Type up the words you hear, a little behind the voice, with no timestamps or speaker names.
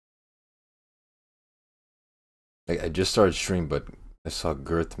I just started stream, but I saw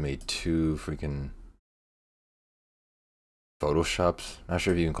Girth made 2 freaking Photoshops. Not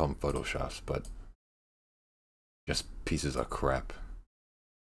sure if you can call them Photoshops, but just pieces of crap.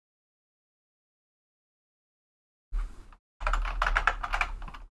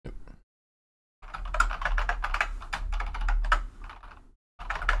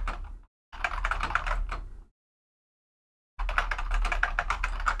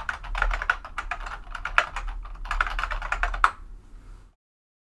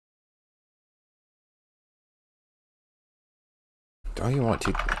 Don't even want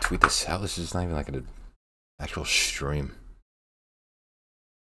to tweet this out. This is not even like an actual stream.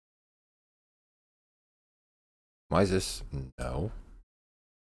 Why is this? No.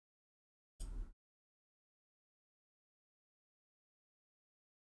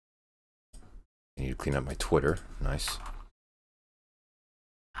 I need to clean up my Twitter. Nice.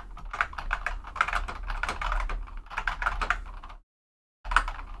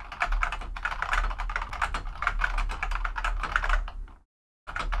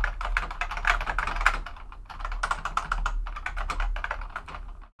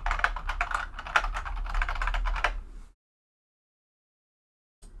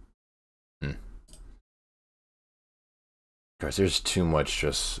 Guys, there's too much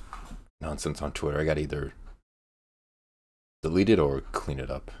just nonsense on Twitter. I gotta either delete it or clean it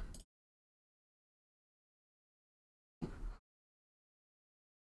up.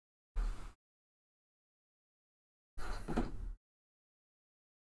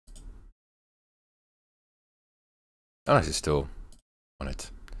 I still on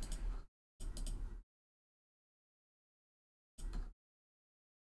it.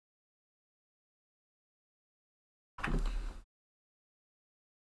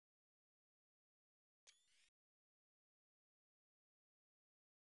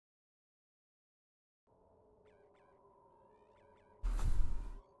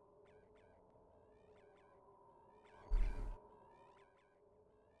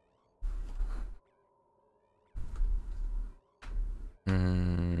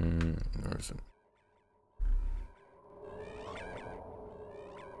 Where is it?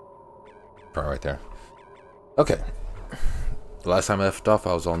 Probably right there. Okay. The last time I left off,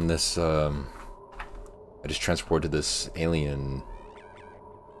 I was on this, I just transported this alien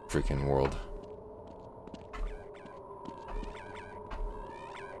freaking world.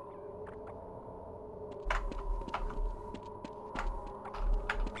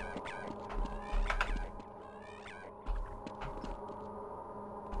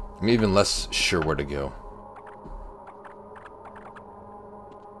 I'm even less sure where to go.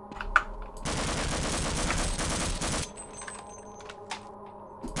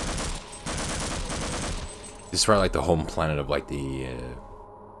 This is probably like the home planet of like the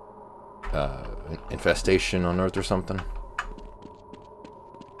infestation on Earth or something.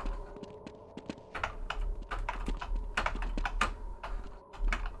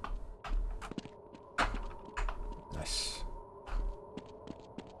 Nice.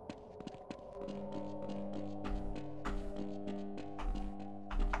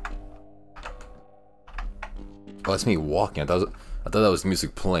 Oh, that's me walking. I thought that was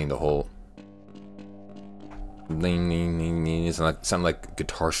music playing the whole. It sounded like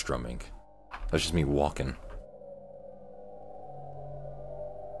guitar strumming. That's just me walking.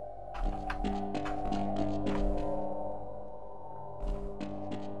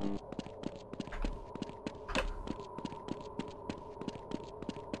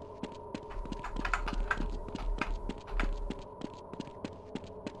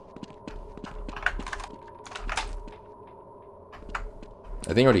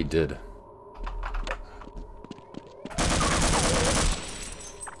 I think I already did.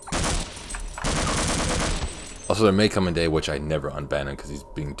 Also, there may come a day which I never unban him because he's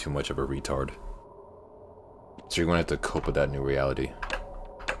being too much of a retard. So you're going to have to cope with that new reality.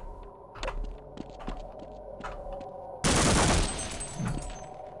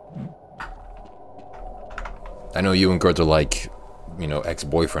 I know you and Gert are like, you know,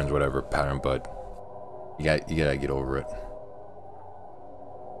 ex-boyfriends, whatever pattern, but you gotta get over it.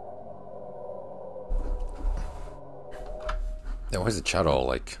 Yeah, why is the chat all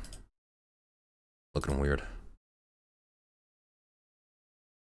like looking weird?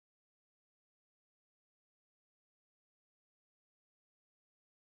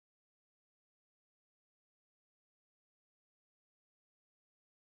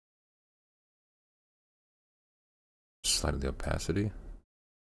 Slide the opacity.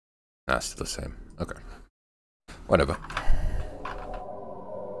 Nah, it's still the same. Okay. Whatever.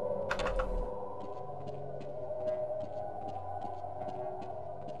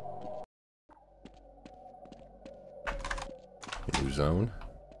 zone.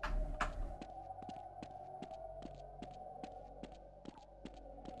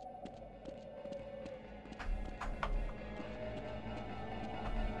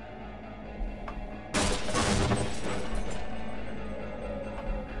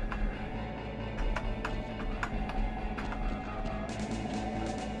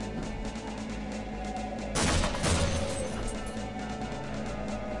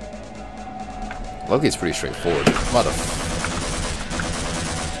 Loki's pretty straightforward.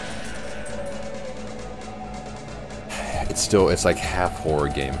 It's like half horror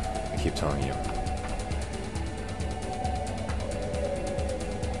game. I keep telling you.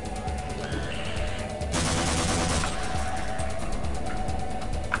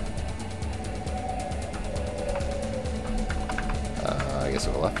 I guess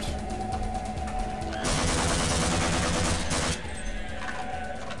I'll go left.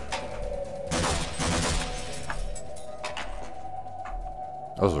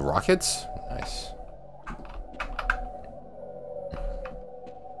 Those are rockets? Nice.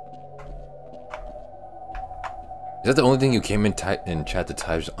 Is that the only thing you came in chat to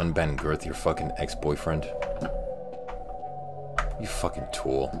type is unban Girth, your fucking ex-boyfriend? You fucking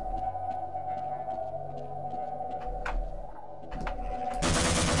tool.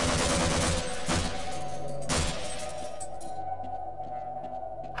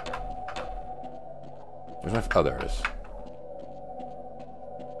 Where's my... Oh, there it is.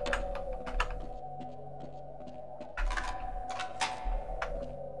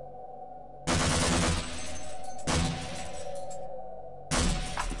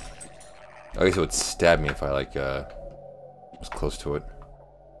 I guess it would stab me if I, like, was close to it.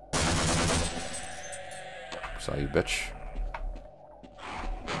 Saw you, bitch.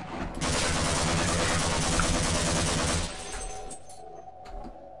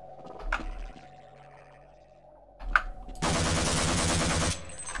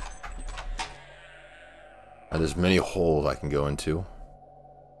 There's many holes I can go into.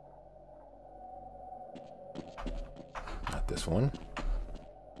 Not this one.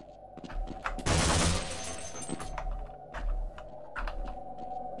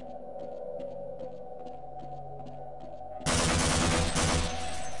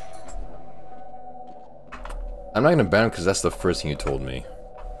 I'm not gonna ban him because that's the first thing you told me.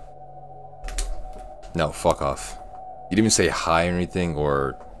 No, fuck off. You didn't even say hi or anything,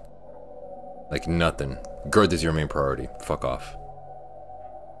 or... like, nothing. Girth is your main priority. Fuck off.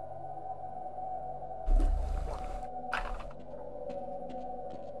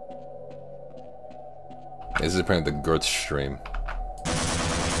 This is apparently the Girth stream.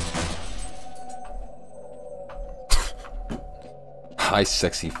 Hi,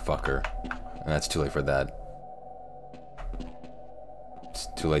 sexy fucker. And that's too late for that. It's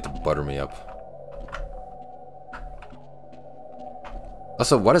too late to butter me up.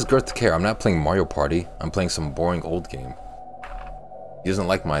 Also, why does Girth care? I'm not playing Mario Party. I'm playing some boring old game. He doesn't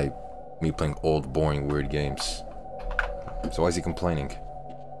like me playing old, boring, weird games. So why is he complaining?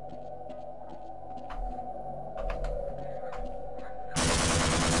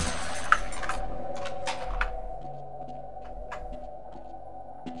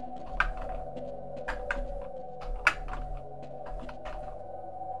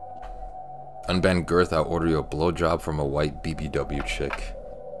 Unban Girth, I'll order you a blowjob from a white BBW chick.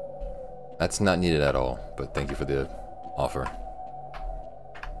 That's not needed at all, but thank you for the offer.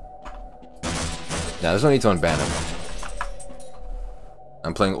 Now, there's no need to unban him.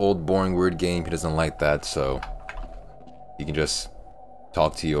 I'm playing old, boring, weird game. He doesn't like that, so he can just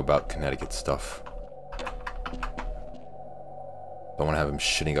talk to you about Connecticut stuff. Don't want to have him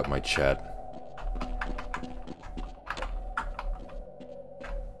shitting up my chat.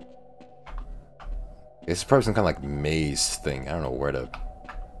 This is probably some kind of like maze thing. I don't know where to...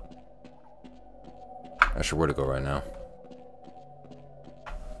 I'm not sure where to go right now.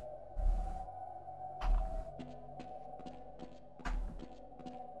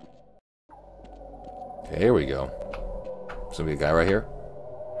 Okay, here we go. There's gonna be a guy right here.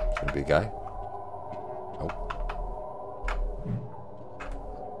 There's gonna be a guy. Oh.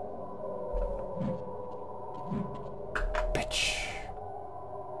 Bitch.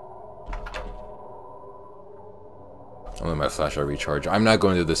 I'm gonna let my flashlight recharge. I'm not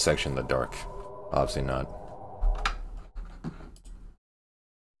going to this section in the dark. Obviously not.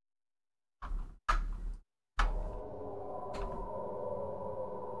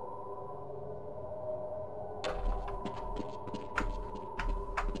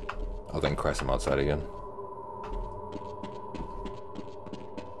 I'll then crash him outside again.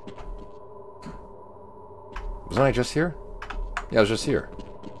 Wasn't I just here? Yeah, I was just here.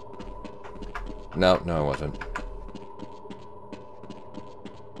 No, I wasn't.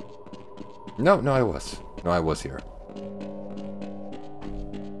 No, I was. No, I was here.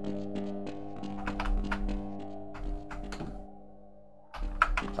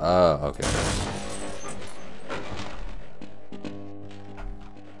 Okay.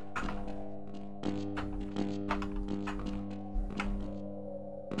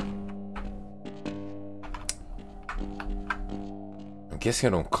 I'm guessing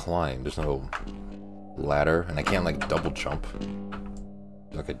I don't climb. There's no ladder, and I can't, like, double jump.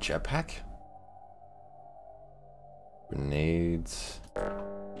 Like a jetpack? Grenades.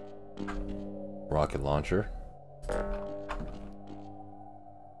 Rocket launcher.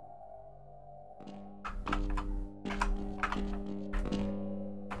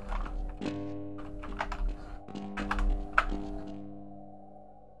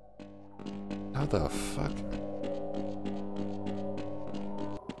 How the fuck?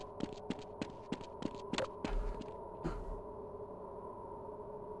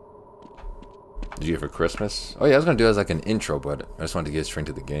 Did you get for Christmas? Oh yeah, I was gonna do it as like an intro, but I just wanted to get straight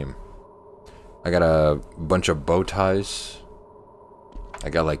into the game. I got a bunch of bow ties.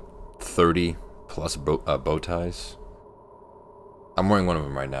 I got like 30 plus bow ties. I'm wearing one of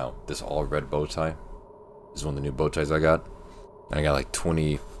them right now. This all red bow tie. This is one of the new bow ties I got. And I got like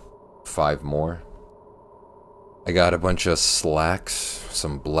 25 more. I got a bunch of slacks.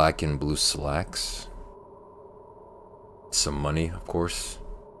 Some black and blue slacks. Some money, of course.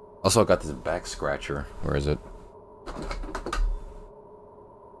 Also, I got this back scratcher. Where is it?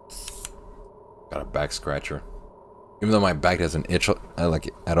 Got a back scratcher. Even though my back doesn't itch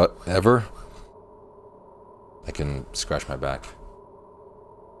like ever, I can scratch my back.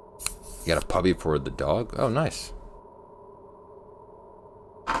 You got a puppy for the dog? Oh, nice.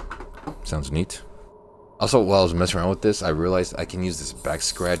 Sounds neat. Also, while I was messing around with this, I realized I can use this back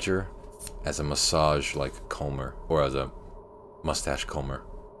scratcher as a massage, like, comber. Or as a mustache comber.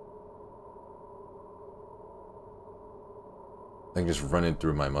 I can just run it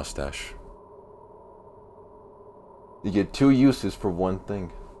through my mustache. You get 2 uses for one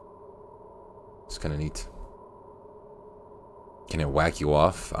thing. It's kind of neat. Can it whack you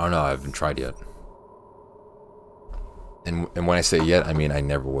off? I don't know. I haven't tried yet. And when I say yet, I mean I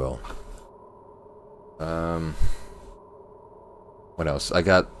never will. What else? I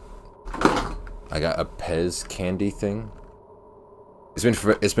got a Pez candy thing. It's been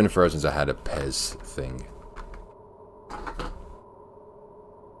forever since I had a Pez thing.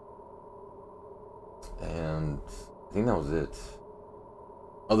 And I think that was it.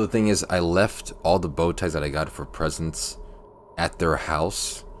 Other thing is, I left all the bow ties that I got for presents at their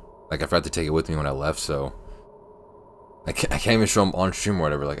house. Like, I forgot to take it with me when I left, so I can't even show them on stream or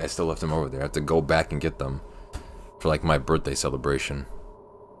whatever. Like, I still left them over there. I have to go back and get them for, like, my birthday celebration.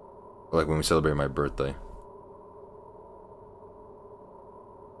 Or, like, when we celebrate my birthday.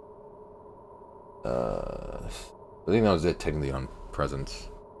 I think that was it, technically, on presents.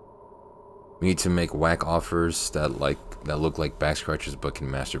 We need to make whack offers that look like back scratches but can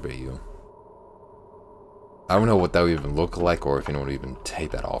masturbate you. I don't know what that would even look like, or if anyone would even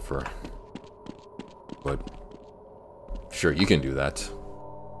take that offer. But sure, you can do that.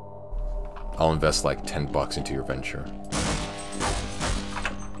 I'll invest like $10 into your venture.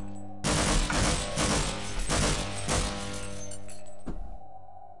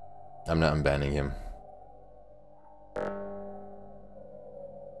 I'm not unbanning him.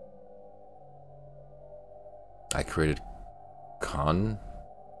 I created con.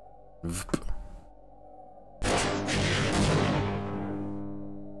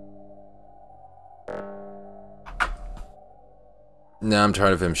 Nah, I'm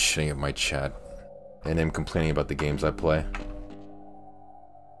tired of him shitting at my chat and him complaining about the games I play.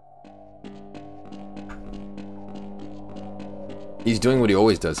 He's doing what he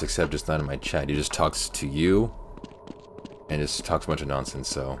always does, except just not in my chat. He just talks to you and just talks a bunch of nonsense,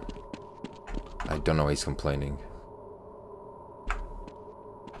 so I don't know why he's complaining.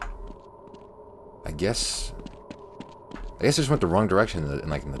 I guess I just went the wrong direction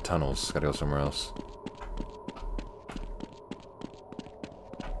in the tunnels. Gotta go somewhere else.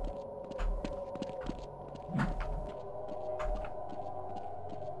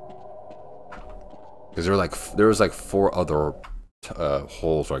 Because there was like 4 other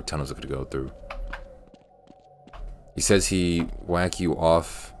holes or like tunnels I could go through. He says he whack you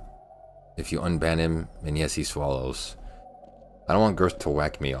off if you unban him, and yes, he swallows. I don't want Girth to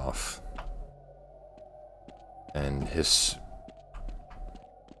whack me off. And his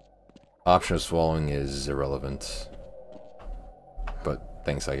option of swallowing is irrelevant. But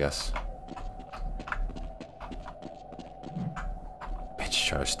thanks, I guess. Bitch,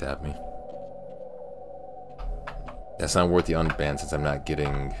 try to stab me. That's not worth the unban since I'm not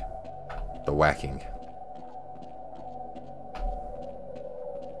getting The whacking.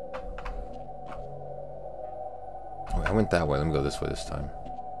 Oh, I went that way. Let me go this way this time.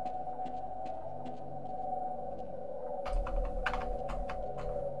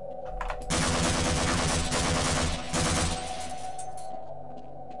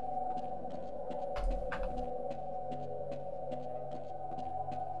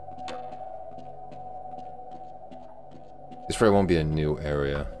 This probably won't be a new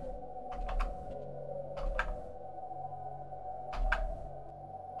area.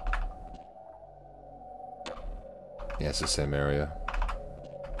 Yeah, it's the same area.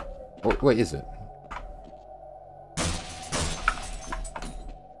 Oh, wait, is it?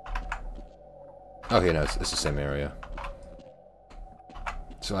 Okay, no, it's the same area.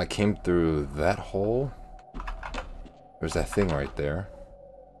 So I came through that hole. There's that thing right there.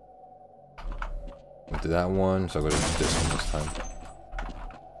 Went to that one, so I'll go to this one this time.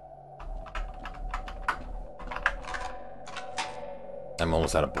 I'm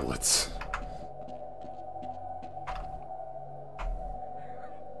almost out of bullets.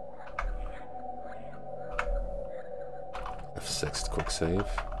 F6, quick save.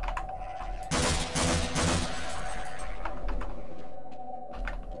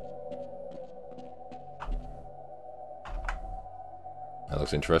 That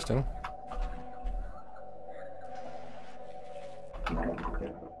looks interesting.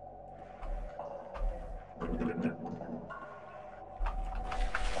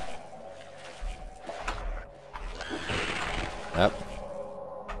 Yep.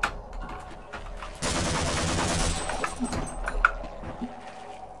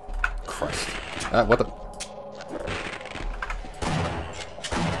 Christ. Ah, what the?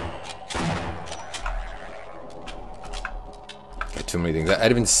 Got too many things. I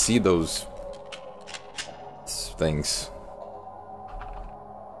didn't even see those things.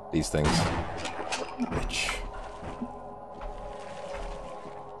 These things. Bitch.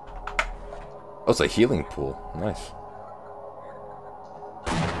 Oh, it's a healing pool. Nice.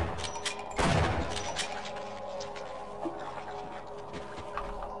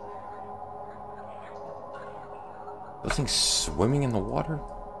 Those things swimming in the water?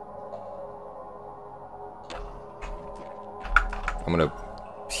 I'm gonna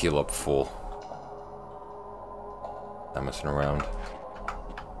heal up full. Not messing around.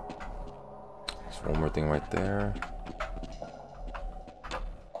 There's one more thing right there.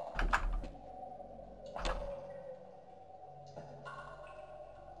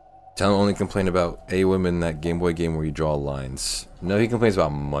 Talon only complained about AWIM in that Game Boy game where you draw lines. No, he complains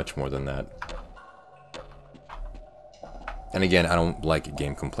about much more than that. And again, I don't like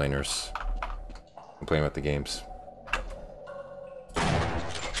game complainers. Complain about the games.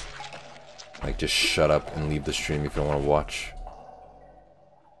 Like, just shut up and leave the stream if you don't want to watch.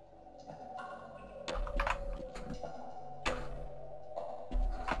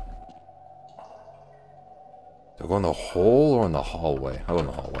 Do I go in the hole or in the hallway? I'll go in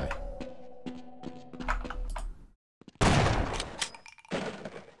the hallway.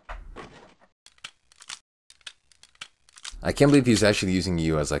 I can't believe he's actually using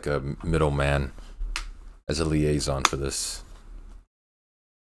you as like a middleman, as a liaison for this.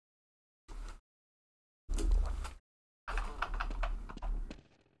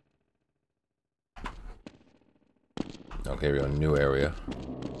 Okay, here we go, new area.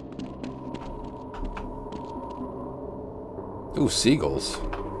 Ooh, seagulls.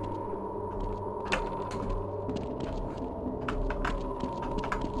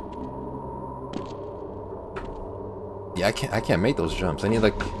 Yeah, I can't make those jumps. I need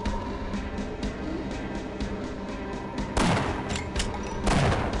like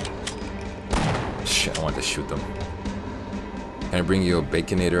shit, I want to shoot them. Can I bring you a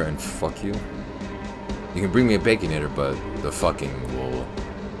baconator and fuck you? You can bring me a baconator, but the fucking will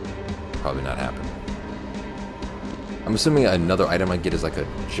probably not happen. I'm assuming another item I get is like a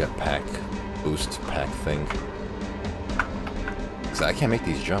jetpack boost pack thing. Cause I can't make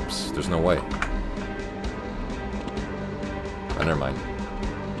these jumps. There's no way. Oh, never mind.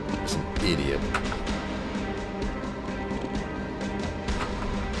 Just an idiot.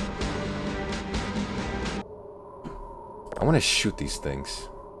 I want to shoot these things.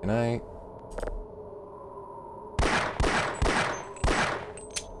 Can I?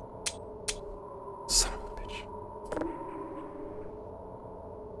 Son of a bitch.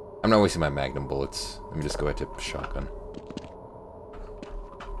 I'm not wasting my magnum bullets. Let me just go ahead to shotgun.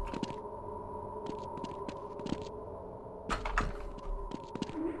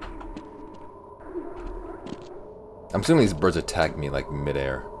 I'm assuming these birds attack me like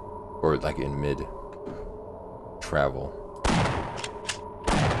mid-air. Or like in mid-travel.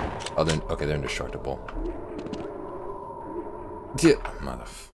 Oh, okay, they're indestructible. Yeah,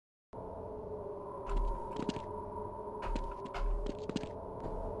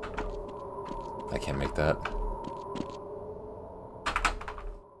 I can't make that.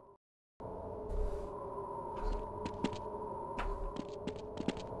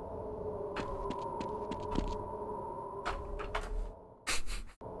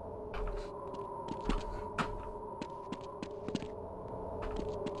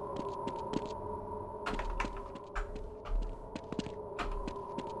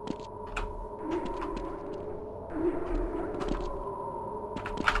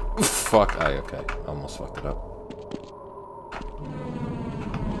 Fuck, okay. Almost fucked it up.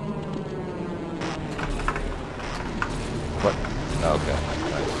 What? Okay,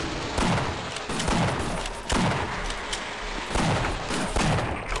 nice.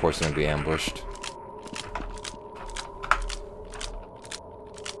 Of course I'm gonna be ambushed.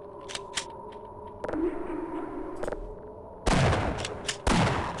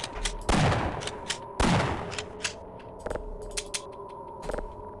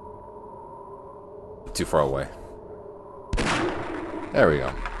 Too far away. There we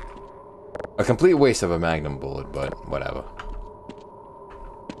go. A complete waste of a magnum bullet, but whatever.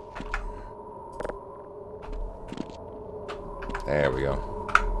 There we go.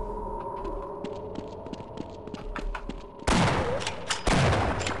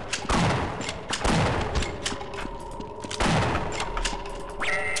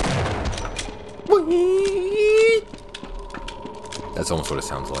 That's almost what it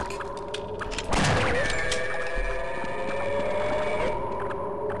sounds like.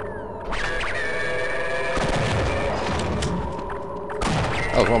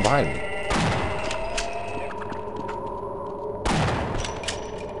 Oh, there's one behind me.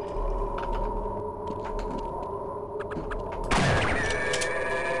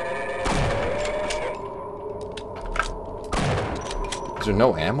 Is there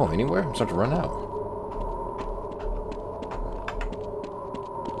no ammo anywhere? I'm starting to run out.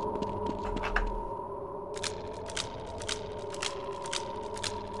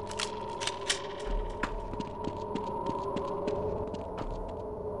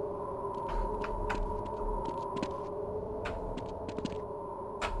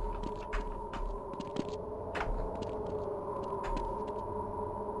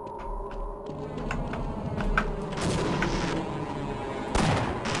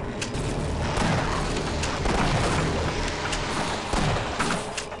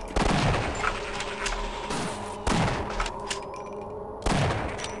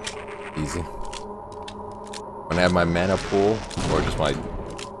 Easy. When I have my mana pool, or just my...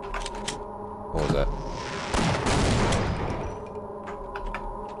 What was that?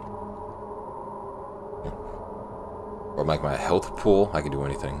 Or like my health pool, I can do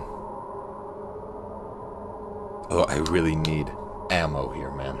anything. Oh, I really need ammo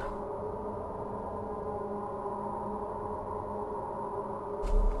here, man.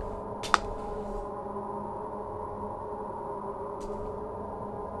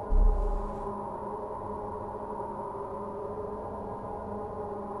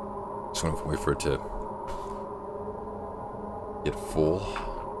 Just gonna wait for it to get full.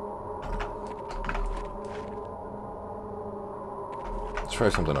 Let's try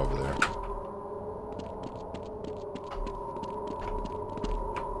something over there.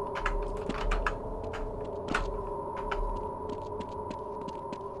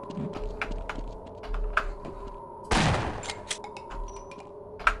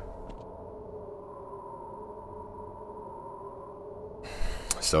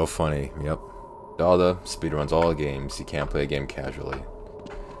 So funny, yep. Dalda speedruns all games. You can't play a game casually.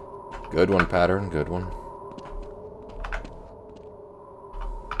 Good one, pattern, good one.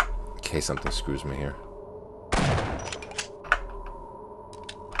 In case something screws me here.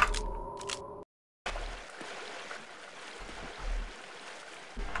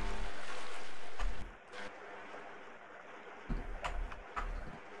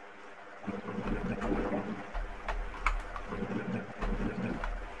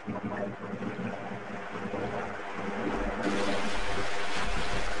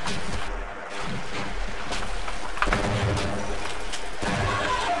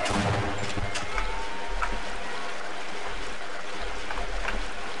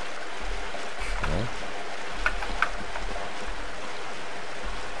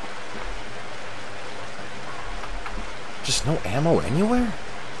 Just no ammo anywhere?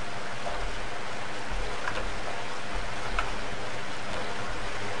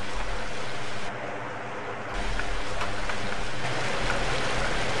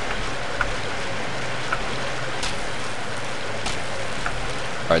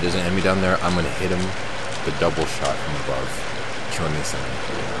 Alright, there's an enemy down there. I'm gonna hit him the double shot from above. Kill him instantly.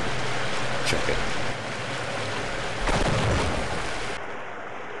 Check it.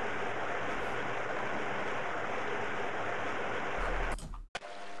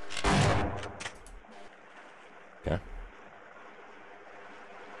 Okay.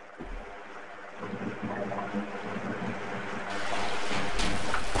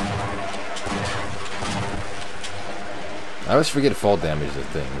 I always forget fall damage is a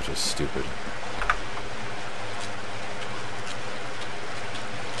thing, which is stupid.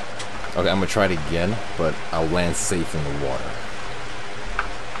 Okay, I'm gonna try it again, but I'll land safe in the water.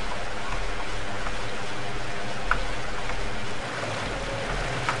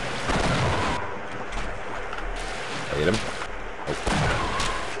 I hit him.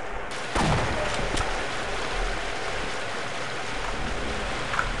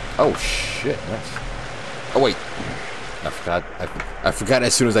 Oh shit, nice. Oh wait. I forgot. I forgot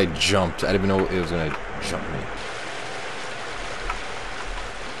as soon as I jumped. I didn't even know it was gonna jump me.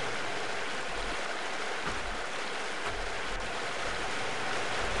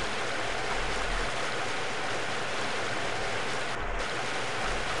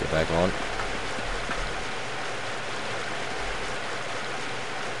 Get back on.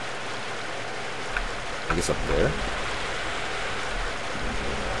 I guess up there.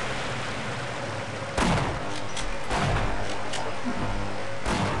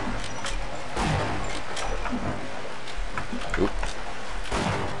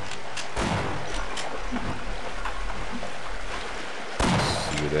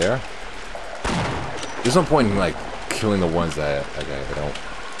 There. There's no point in like killing the ones that I don't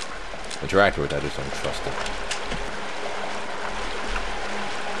interact with. I just don't trust it.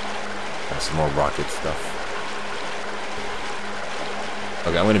 Got some more rocket stuff.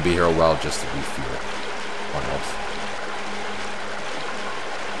 Okay, I'm gonna be here a while just to refuel on health.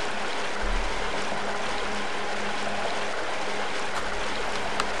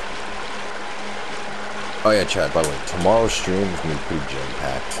 Oh yeah, chat, by the way, tomorrow's stream is going to be pretty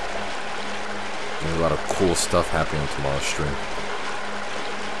jam-packed. There's a lot of cool stuff happening tomorrow's stream.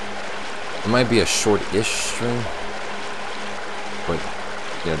 It might be a short-ish stream, but,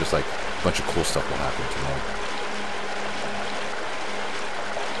 you know, just like a bunch of cool stuff will happen tomorrow.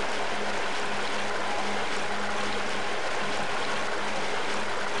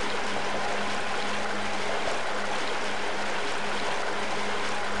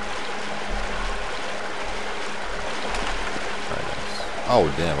 Oh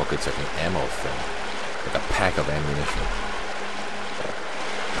damn, okay, it's like an ammo thing. Like a pack of ammunition.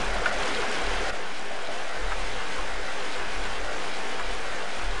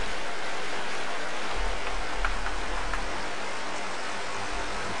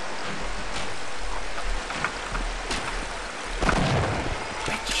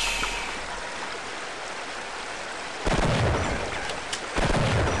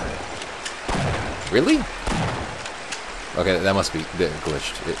 Really? Okay, that must be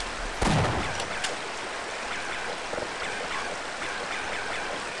glitched.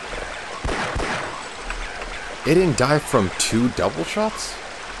 It didn't die from 2 double shots?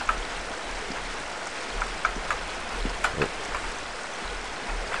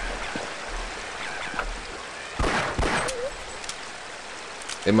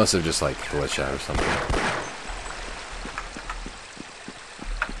 It must have just like glitched out or something.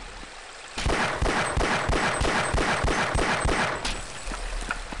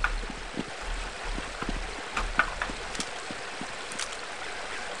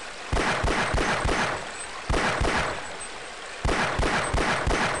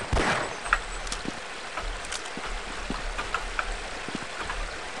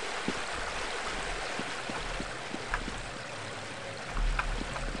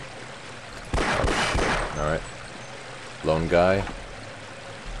 Alright. Lone guy.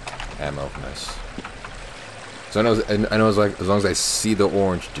 Ammo, nice. So I know it's like as long as I see the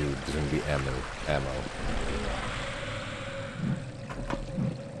orange dude, there's gonna be ammo.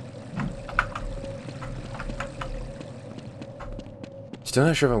 Still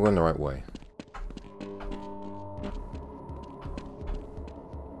not sure if I'm going the right way.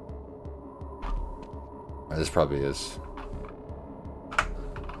 This probably is.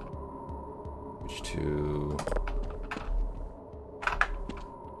 Which to...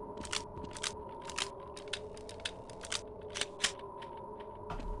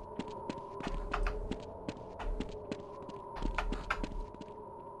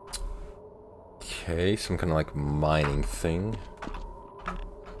 Okay, some kind of like mining thing.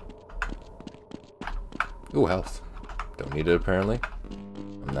 Ooh, health. Don't need it apparently.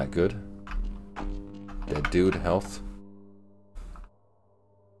 I'm that good. Dead dude, health.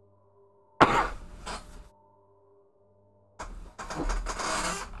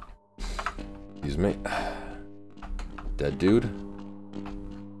 me. Dead dude.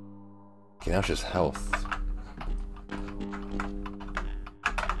 Okay, now it's just health.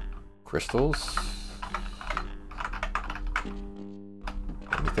 Crystals?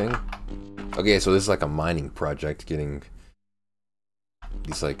 Anything? Okay, so this is like a mining project, getting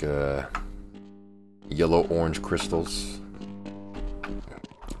these like yellow-orange crystals.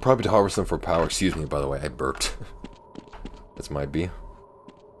 Probably to harvest them for power. Excuse me, by the way, I burped. That's my B.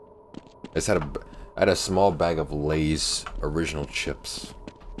 I just had a small bag of Lay's original chips.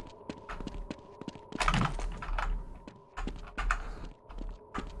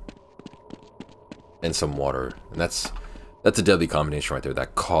 And some water. And that's a deadly combination right there.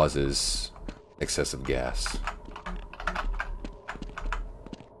 That causes excessive gas.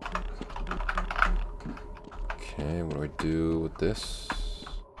 Okay, what do I do with this?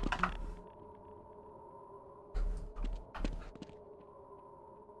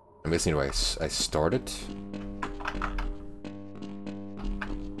 I'm guessing, do I start it?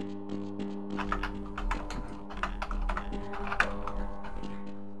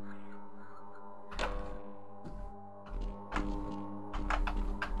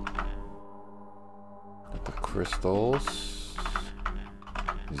 The crystals.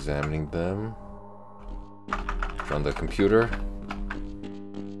 Examining them. On the computer.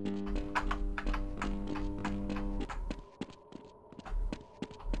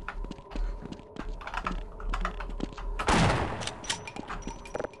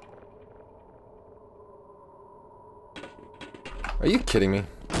 Are you kidding me?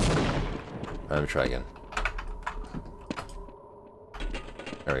 Let me try again.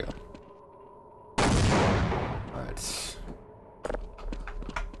 There we go. Alright.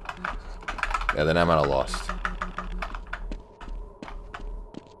 Yeah, then I'm at a lost.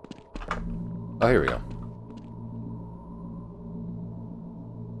 Oh, here we go.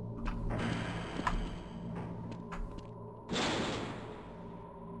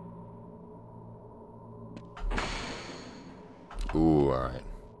 Ooh, alright.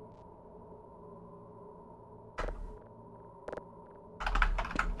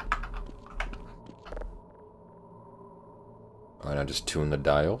 Alright, now just tune the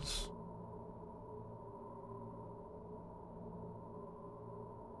dials.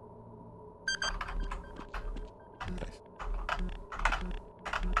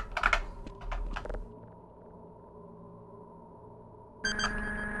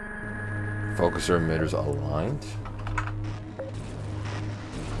 Focuser emitters aligned.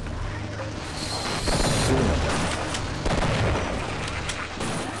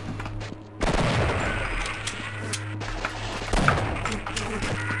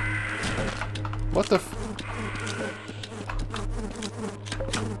 What the f—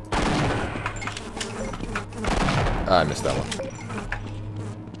 I missed that one.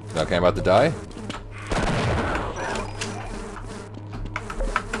 Okay, I'm about to die.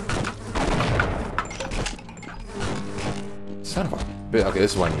 Son of a bitch. Okay,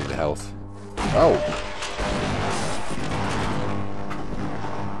 this is why I need the health. Oh!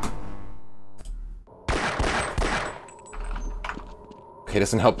 Okay, it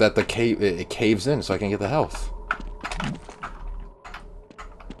doesn't help that the cave— it caves in, so I can get the health.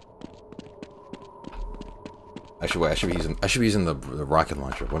 Actually, wait, I should be using the rocket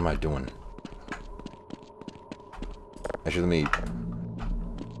launcher. What am I doing? Actually, let me—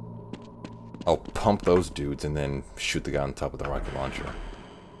 I'll pump those dudes and then shoot the guy on top of the rocket launcher.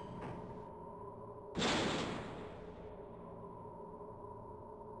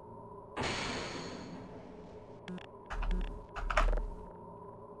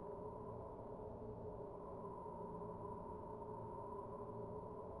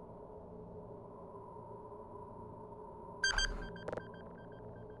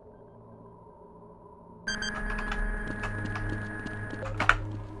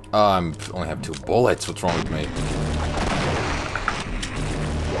 I only have 2 bullets. What's wrong with me?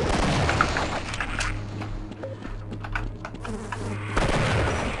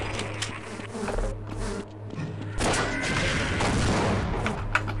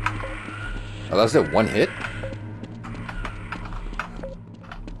 Oh, that was it. 1 hit?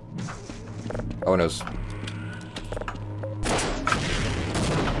 Oh, no.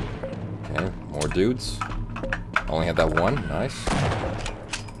 Okay, more dudes. Only had that 1. Nice.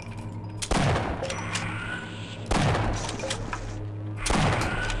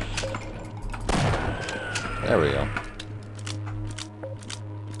 There we go.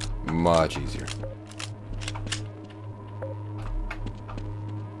 Much easier.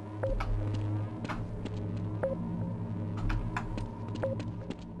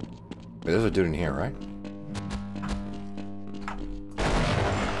 Wait, there's a dude in here, right?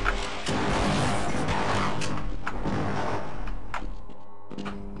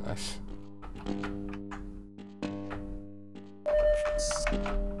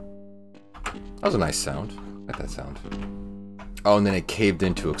 That was a nice sound. I like that sound. Oh, and then it caved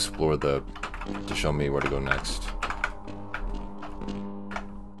in to explore the... to show me where to go next.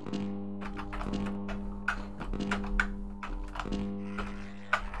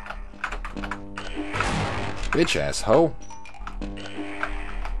 Bitch ass hoe.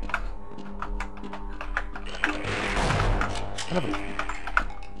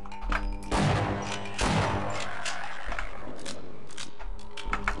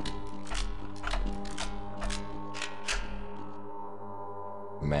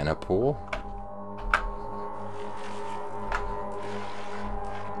 Mana pool.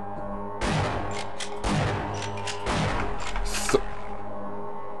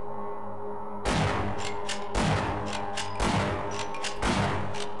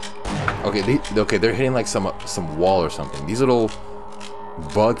 Okay, they're hitting like some wall or something. These little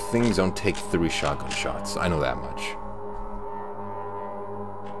bug things don't take 3 shotgun shots. I know that much.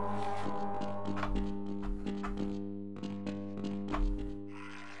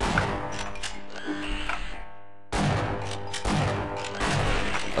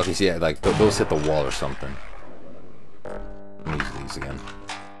 Okay, so yeah, like those hit the wall or something. Let me use these again.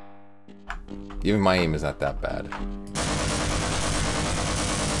 Even my aim is not that bad.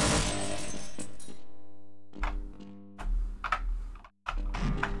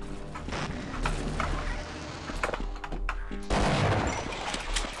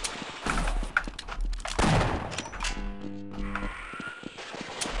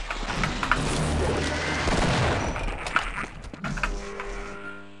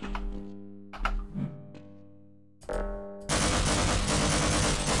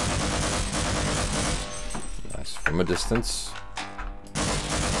 From a distance.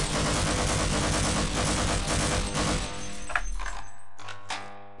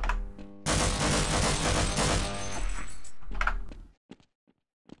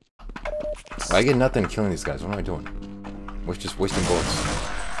 I get nothing killing these guys. What am I doing? We're just wasting bullets.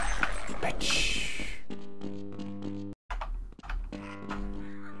 Bitch.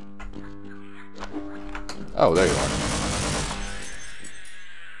 Oh, there you are.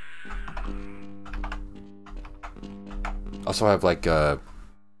 Also, I have like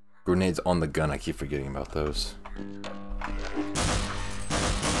grenades on the gun. I keep forgetting about those.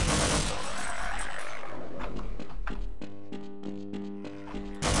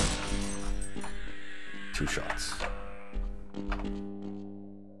 Two shots.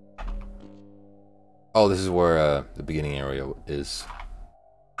 Oh, this is where the beginning area is.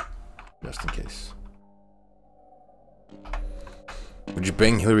 Just in case. Would you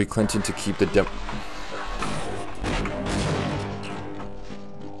bang Hillary Clinton to keep the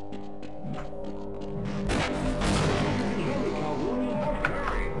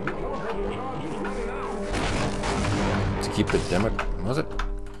was it?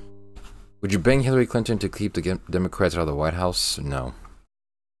 Would you bang Hillary Clinton to keep the Democrats out of the White House? No.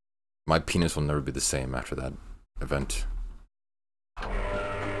 My penis will never be the same after that event. Get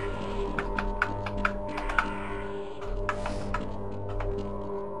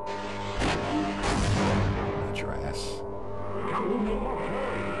your ass.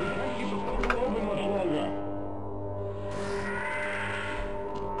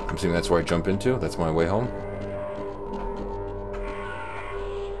 I'm assuming that's where I jump into? That's my way home?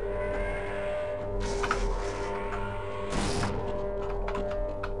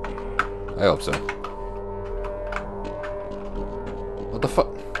 I hope so. What the fuck?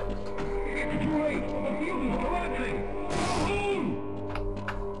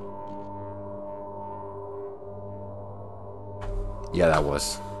 Yeah, that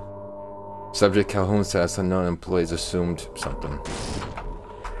was. Subject Calhoun says unknown employees assumed something.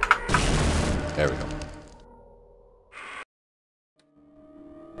 There we go.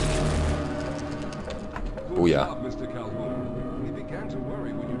 Booyah. Mr. Calhoun. We began to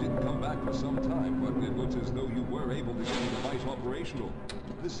worry when you didn't come back for some time, but it looks as though you were able to get the device operational.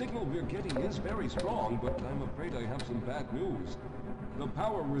 The signal we're getting is very strong, but I'm afraid I have some bad news. The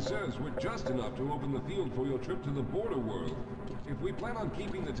power reserves were just enough to open the field for your trip to the border world. If we plan on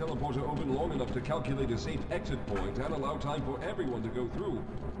keeping the teleporter open long enough to calculate a safe exit point and allow time for everyone to go through,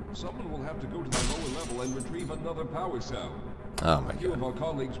 someone will have to go to the lower level and retrieve another power cell. Oh my God. A few of our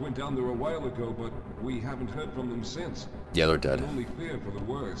colleagues went down there a while ago, but we haven't heard from them since. Yeah, they're dead. I only fear for the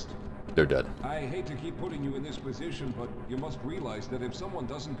worst. They're dead. I hate to keep putting you in this position, but you must realize that if someone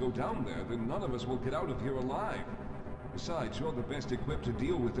doesn't go down there, then none of us will get out of here alive. Besides, you're the best equipped to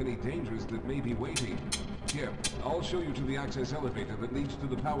deal with any dangers that may be waiting. Here, I'll show you to the access elevator that leads to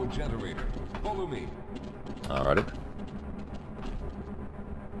the power generator. Follow me. Alrighty.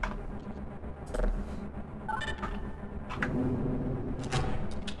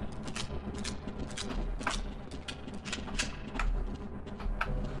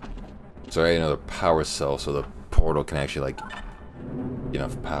 So I need another power cell so the portal can actually, like, get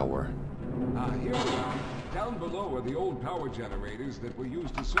enough power. Here we are. Down below are the old power generators that were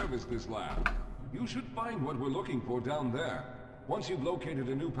used to service this lab. You should find what we're looking for down there. Once you've located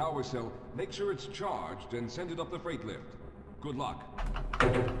a new power cell, make sure it's charged and send it up the freight lift. Good luck.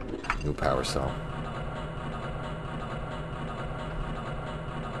 New power cell.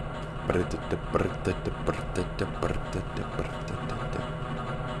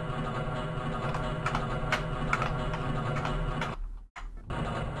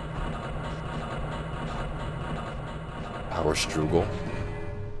 Power struggle.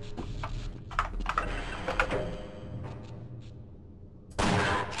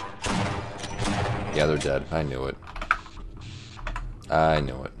 Yeah, they're dead. I knew it. I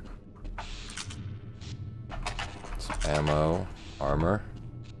knew it. Some ammo, armor.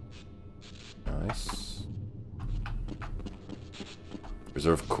 Nice.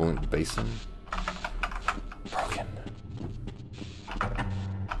 Reserve coolant basin. Broken.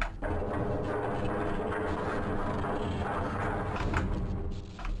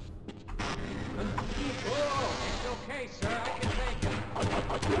 Okay, sir, I can take it.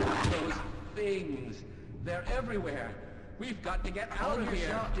 Those things, they're everywhere. We've got to get out of here. Hold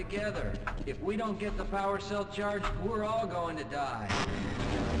yourself together. If we don't get the power cell charged, we're all going to die.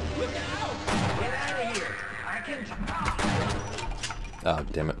 Look out! Get out of here! I can... Oh,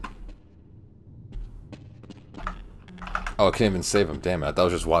 damn it. Oh, I can't even save him. Damn it. That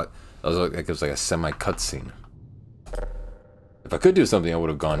was just what... That was like, it was like a semi-cutscene. If I could do something, I would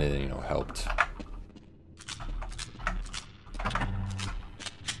have gone in and, you know, helped.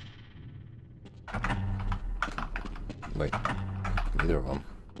 Wait, neither of them.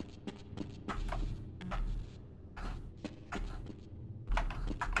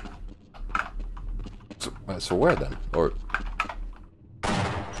 So where then? Or...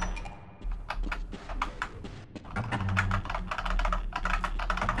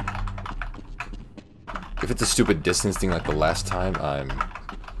 If it's a stupid distance thing like the last time, I'm...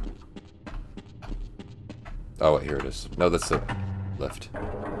 Oh, wait, here it is. No, that's the lift.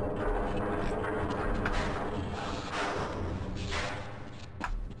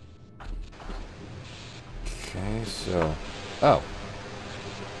 Okay, so... Oh.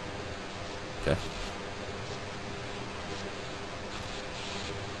 Okay.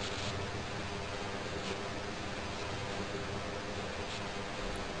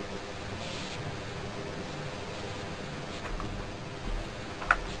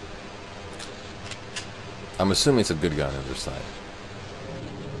 I'm assuming it's a good guy on the other side.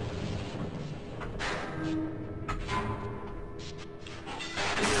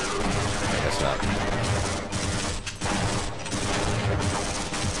 I guess not.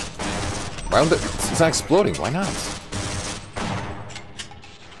 Why don't it's not exploding? Why not?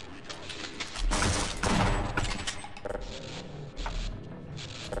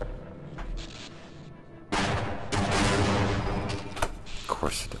 Of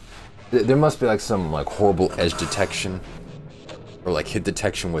course it does. There must be like some like horrible edge detection or like hit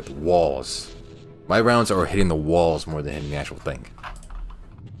detection with walls. My rounds are hitting the walls more than hitting the actual thing.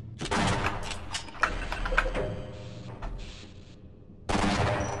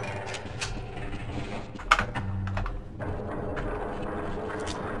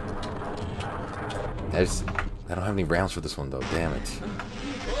 I don't have any rounds for this one though, damn it.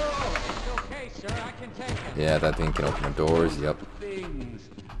 Okay, sir, I can take it. Yeah, that thing can open the doors, yep. Things,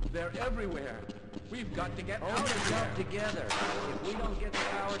 they're everywhere. We've got to get out of here together. If we don't get the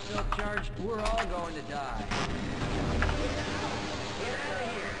power cell charged, we're all going to die. Get out of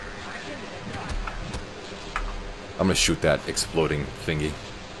here. I'm gonna shoot that exploding thingy.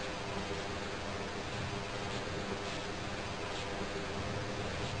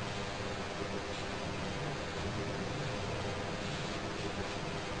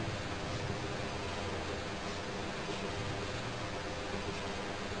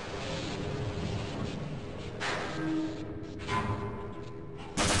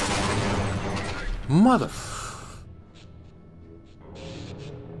 Mother...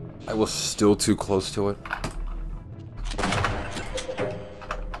 I was still too close to it.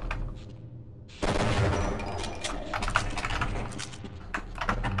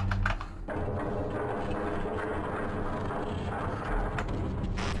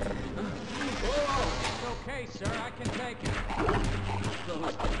 Okay, sir, I can take it.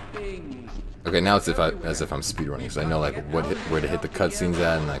 Those things. Okay, now it's as if I'm speedrunning, so I know like where to hit the cutscenes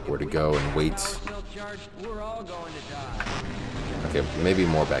at and like where to go and wait. We're all going to die. Okay, maybe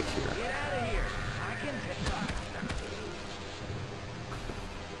more back here. Get out of here. I can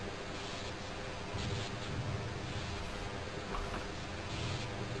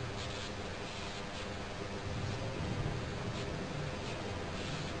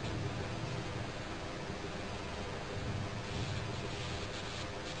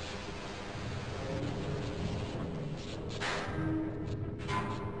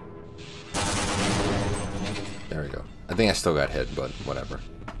think I still got hit, but whatever.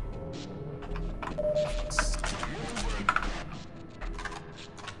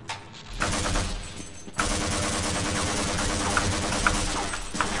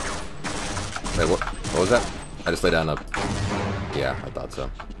 Wait, what was that? I just laid down a... Yeah, I thought so.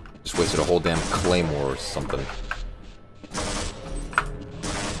 Just wasted a whole damn claymore or something.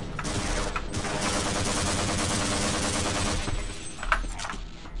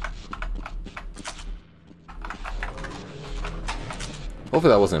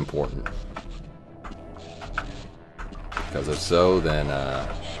 Hopefully that wasn't important. Because if so, then,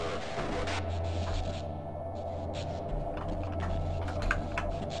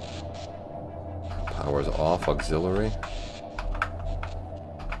 power's off, auxiliary.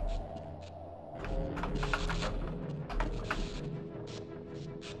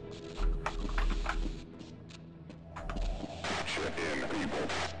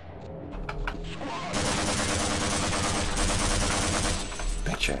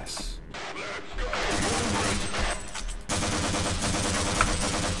 Bitch-ass.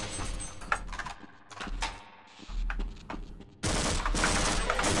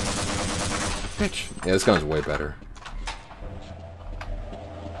 Bitch. Yeah, this gun's way better.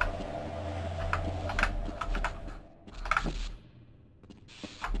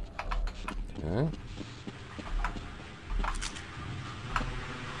 Okay.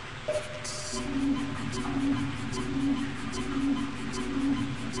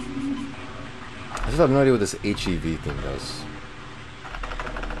 I just have no idea what this HEV thing does.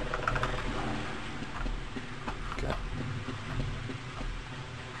 Okay.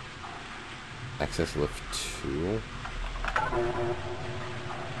 Access lift 2.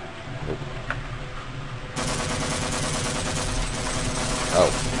 Nope.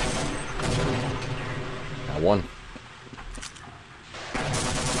 Oh. Got one.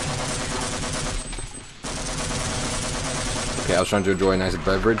 Okay, I was trying to enjoy a nice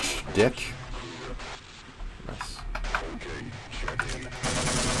beverage. Dick. Nice. Okay, check in.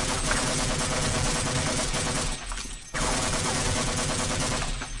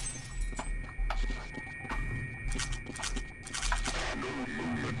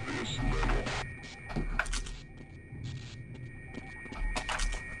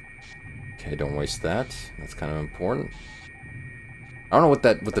 Okay, don't waste that. That's kind of important. I don't know what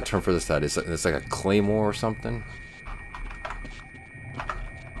the term for this is. It's like a claymore or something.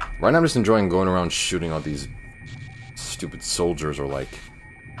 Right now I'm just enjoying going around shooting all these stupid soldiers or like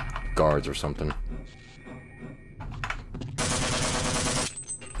guards or something.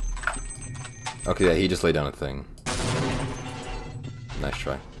 Okay, yeah, he just laid down a thing. Nice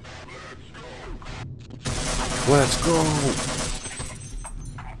try. Let's go!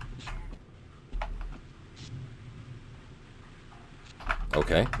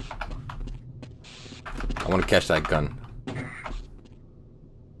 Okay. I want to catch that gun.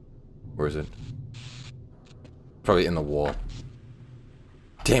 Where is it? Probably in the wall.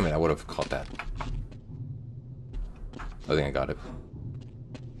 Damn it, I would have caught that. I think I got it.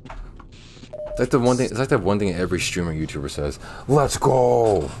 It's like the one thing. It's like that one thing every streamer YouTuber says. Let's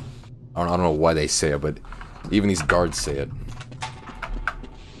go. I don't know why they say it, but even these guards say it.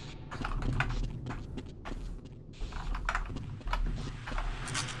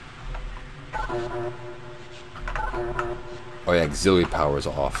 Oh yeah, auxiliary power is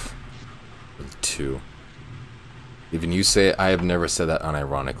off. 2. Even you say it, I have never said that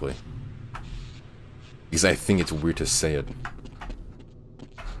unironically. Because I think it's weird to say it.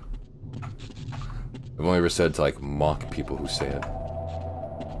 I've only ever said to like mock people who say it.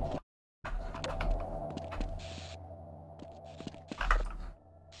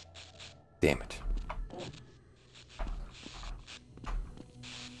 Damn it.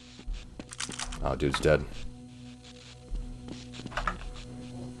 Oh, dude's dead.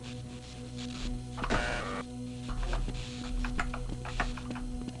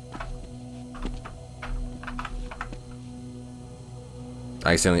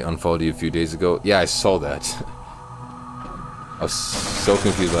 I accidentally unfollowed you a few days ago. Yeah, I saw that. I was so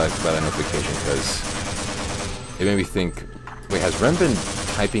confused by that notification because it made me think, wait, has Ren been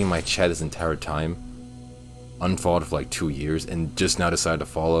typing in my chat this entire time? Unfollowed for like 2 years and just now decided to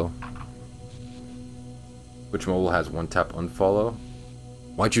follow? Which mobile has one tap unfollow?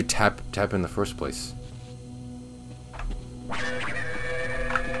 Why'd you tap in the first place?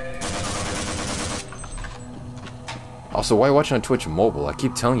 Also, why watching on Twitch mobile? I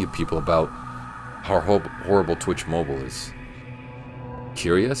keep telling you people about how horrible Twitch mobile is.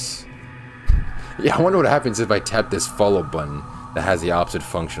 Curious? Yeah, I wonder what happens if I tap this follow button that has the opposite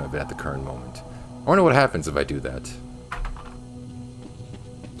function of it at the current moment. I wonder what happens if I do that.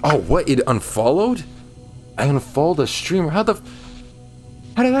 Oh, what? It unfollowed? I unfollowed a streamer. How did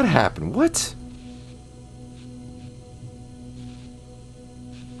that happen? What?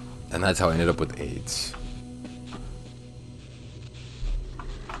 And that's how I ended up with AIDS.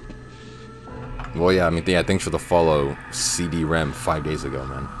 Well, yeah, I mean, yeah, thanks for the follow, CD-RAM, 5 days ago,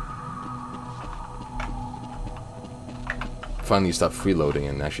 man. Finally, you stopped freeloading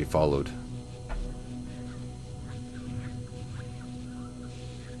and actually followed.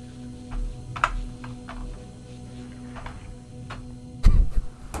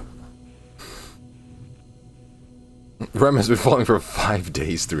 Rem has been following for 5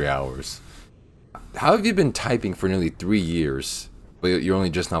 days, 3 hours. How have you been typing for nearly 3 years, but you're only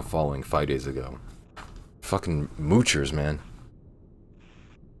just now following 5 days ago? Fucking moochers, man.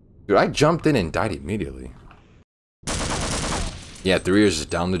 Dude, I jumped in and died immediately. Yeah, 3 years is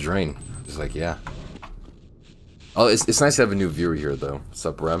down the drain. Just like, yeah. Oh, it's nice to have a new viewer here, though. What's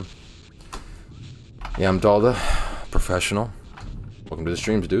up, Rem? Yeah, I'm Dalda, professional. Welcome to the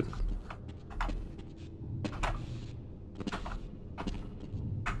streams, dude.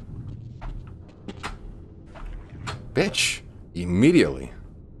 Bitch, immediately.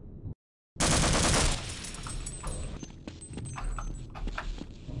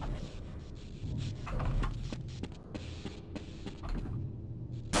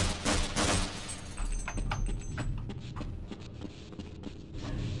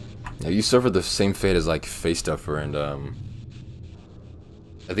 Yeah, you suffered the same fate as like Face Stuffer and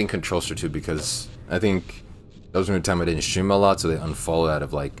I think Controlster too, because I think that was one time I didn't stream a lot, so they unfollowed out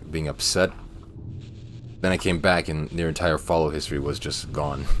of like being upset. Then I came back and their entire follow history was just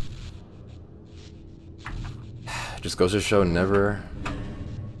gone. Just goes to show, never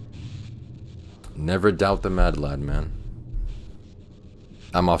doubt the mad lad, man.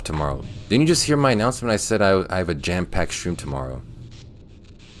 I'm off tomorrow. Didn't you just hear my announcement? I said I have a jam-packed stream tomorrow.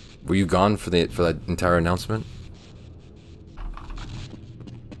 Were you gone for that entire announcement?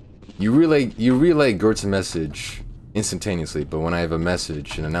 You relay Gert's message instantaneously, but when I have a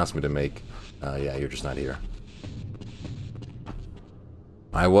message, an announcement to make, yeah, you're just not here.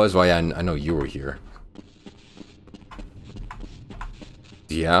 I was, well, yeah, I know you were here.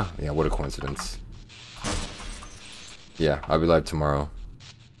 Yeah, what a coincidence. Yeah, I'll be live tomorrow.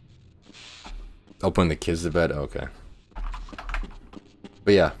 I'll put the kids to bed? Okay.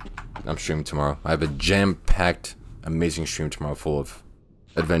 But yeah, I'm streaming tomorrow. I have a jam-packed, amazing stream tomorrow full of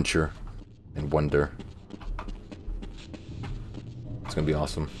adventure and wonder. It's gonna be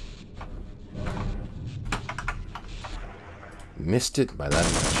awesome. Missed it by that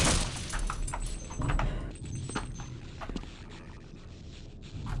much.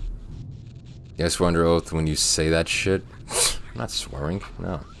 You guys swear under oath when you say that shit? I'm not swearing,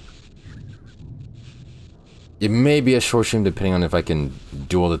 no. It may be a short stream depending on if I can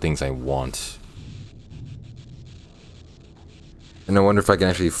do all the things I want. And I wonder if I can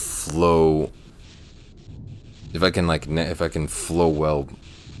actually flow... If I can, like, if I can flow well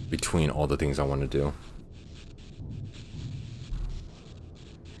between all the things I want to do.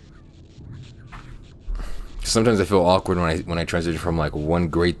 Sometimes I feel awkward when I transition from, like, one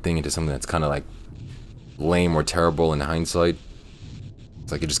great thing into something that's kind of, like, lame or terrible in hindsight.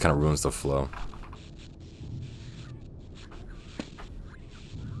 It's like it just kind of ruins the flow.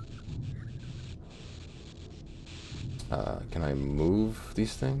 Can I move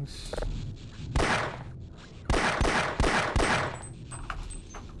these things?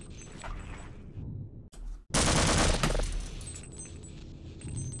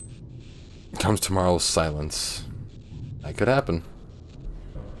 Comes tomorrow's silence. That could happen.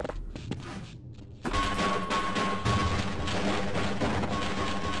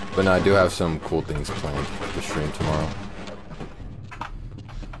 But no, I do have some cool things planned to stream tomorrow.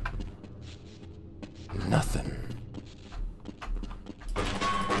 Nothing.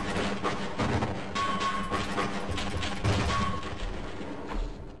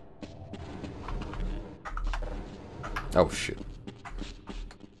 Oh shit.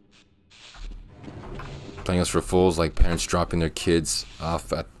 Playing us for fools, like parents dropping their kids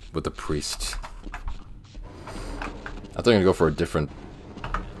off with a priest. I thought you were gonna go for a different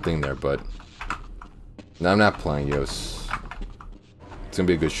thing there, but no, I'm not playing Yos. It's gonna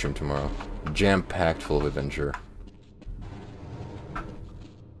be a good stream tomorrow. Jam-packed full of adventure.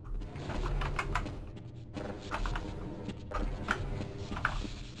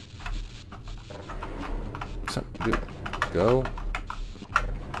 Dude, go.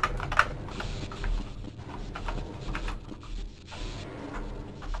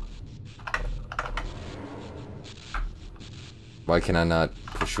 Why can I not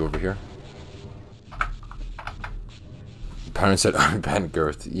push you over here? Parents said unban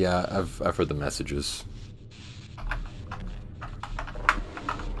girth. Yeah, I've heard the messages.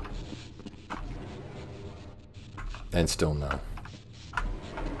 And still no.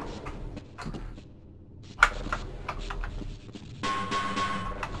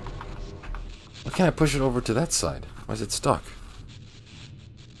 Why can't I push it over to that side? Why is it stuck?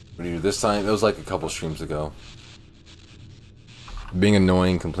 What do you do this time? It was like a couple streams ago. Being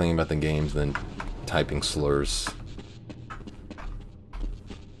annoying, complaining about the games, then typing slurs.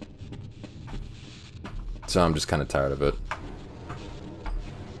 So I'm just kind of tired of it.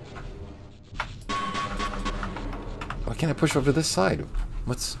 Why can't I push over this side?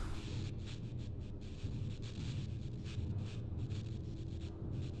 What's...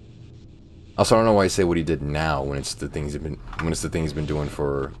 Also, I don't know why I say what he did now when it's the things he's been doing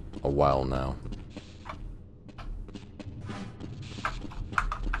for a while now.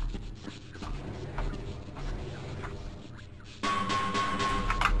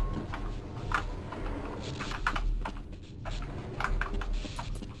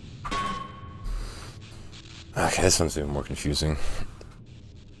 Okay, this one's even more confusing.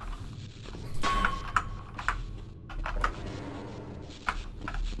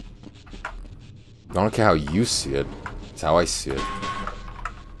 I don't care how you see it. It's how I see it.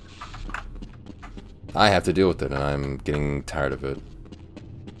 I have to deal with it, and I'm getting tired of it.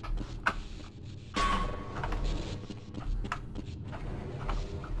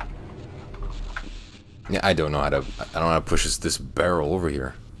 Yeah, I don't know how to push this barrel over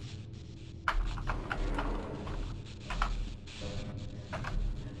here.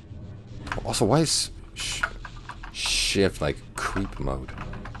 Also, why is shift like creep mode?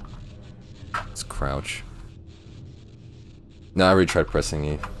 It's crouch. No, I already tried pressing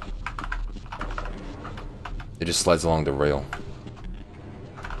E. It just slides along the rail.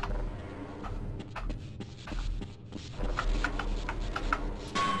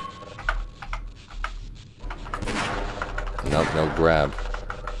 Nope, no grab.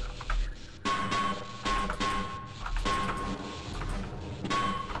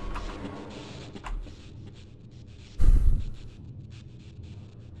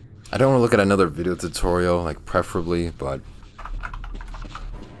 I don't want to look at another video tutorial, like preferably, but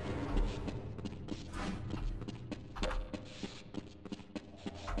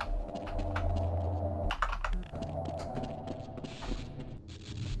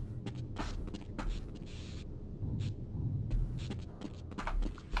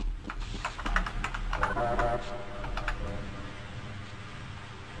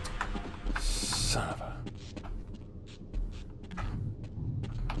son of a...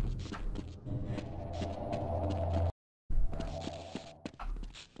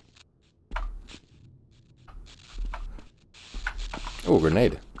 Oh,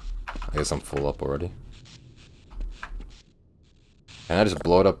 grenade. I guess I'm full up already. Can I just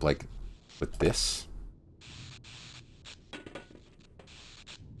blow it up, like, with this?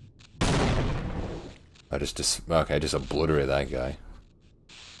 I just okay, I just obliterate that guy.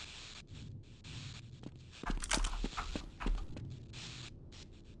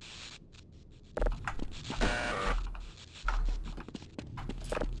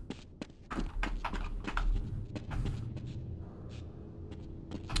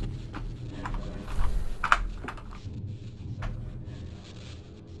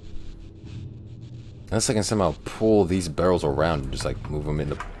 Unless I can somehow pull these barrels around and just like move them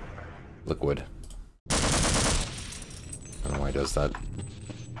into liquid. I don't know why he does that.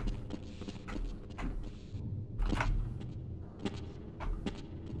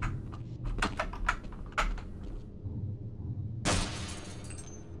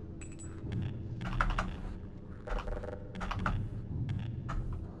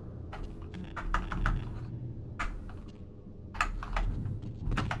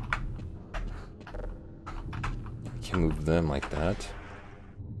 Can move them like that.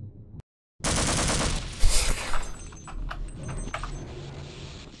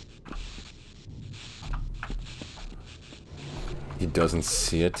 He doesn't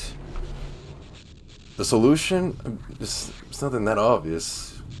see it. The solution? It's nothing that obvious.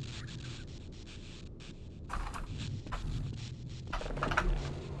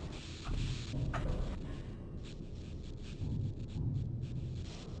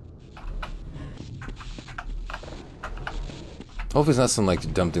 Hopefully it's not some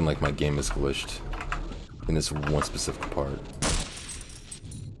like dumb thing like my game is glitched in this one specific part.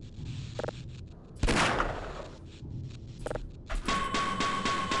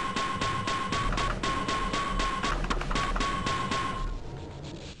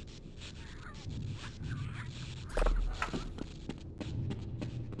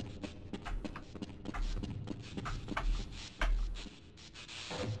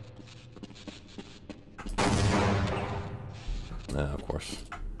 Of course.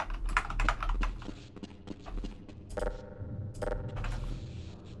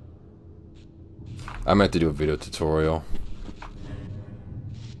 I might have to do a video tutorial.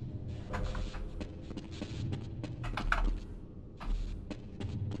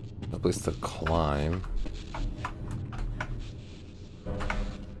 No place to climb.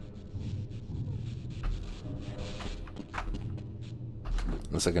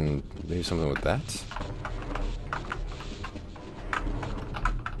 Unless I can do something with that.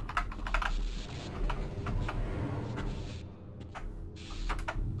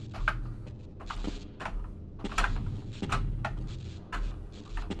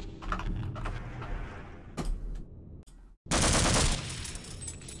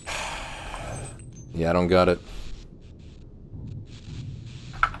 Yeah, I don't got it.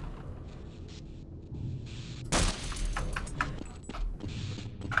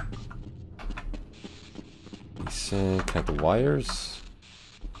 Connect the wires.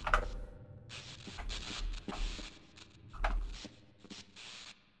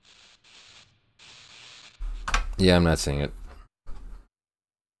 Yeah, I'm not seeing it.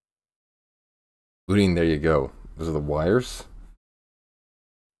 Booting, there you go. Those are the wires.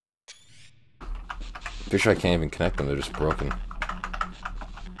 Pretty sure I can't even connect them, they're just broken. I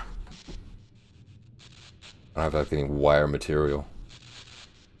don't have like any wire material.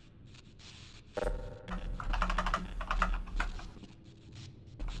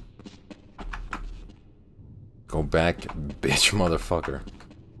 Go back, bitch, motherfucker.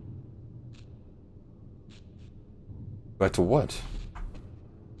 Back to what?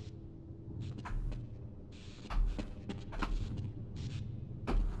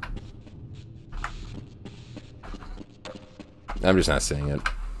 I'm just not saying it.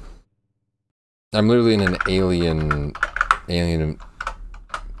 I'm literally in an alien... Yeah,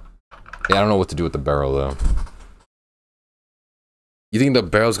 I don't know what to do with the barrel, though. You think the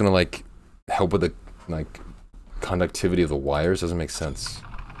barrel's gonna, like, help with the, like, conductivity of the wires? Doesn't make sense.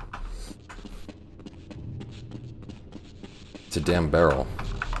 It's a damn barrel.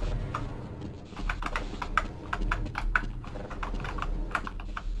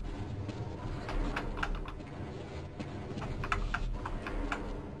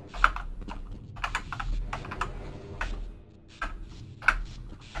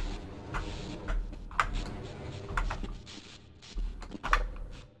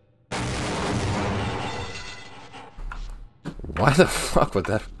 Why the fuck would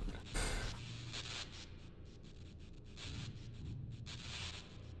that...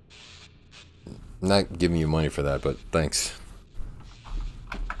 I'm not giving you money for that, but thanks.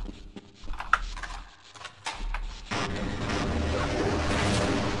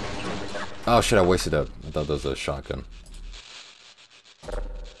 Oh shit, I wasted up. I thought that was a shotgun.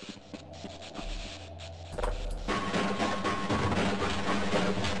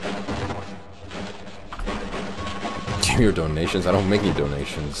 Give me your donations. I don't make any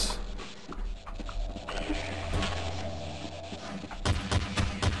donations.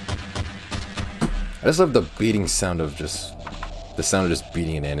 I just love the beating sound of just... the sound of just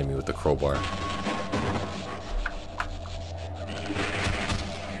beating an enemy with the crowbar.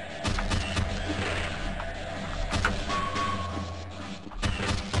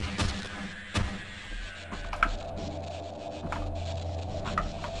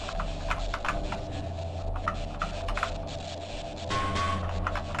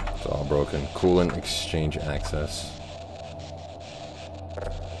 It's all broken. Coolant exchange access.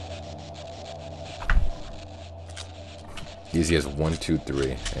 Easy as 1, 2,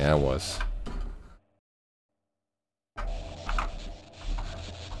 3. Yeah, it was.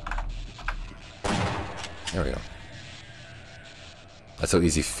 There we go. That's how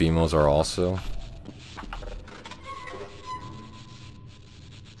easy females are also.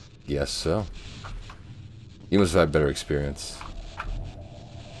 Yes, so. You must have had better experience.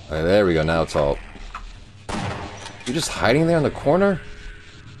 Alright, there we go. Now it's all... You're just hiding there in the corner?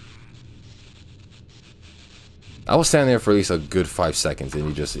 I was standing there for at least a good 5 seconds, and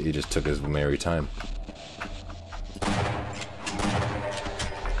he just took his merry time.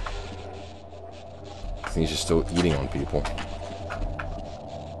 He's just still eating on people.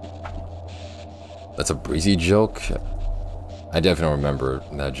 That's a breezy joke? I definitely don't remember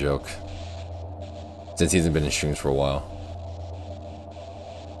that joke. Since he hasn't been in streams for a while.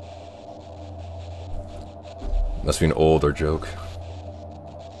 Must be an older joke.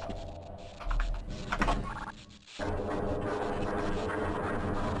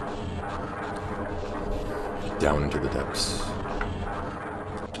 Down into the depths.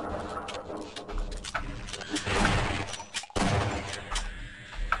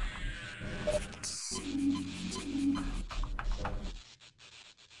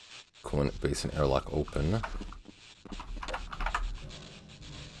 Coolant basin airlock open.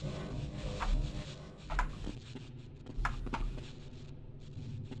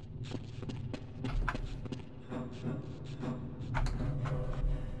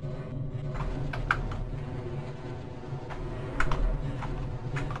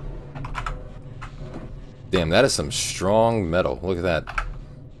 Damn, that is some strong metal. Look at that.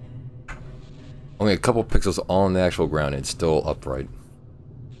 Only a couple pixels on the actual ground, it's still upright.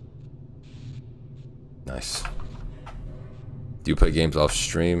 Nice. Do you play games off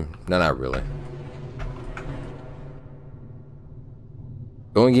stream? No, not really.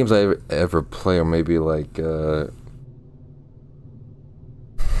 The only games I ever play are maybe like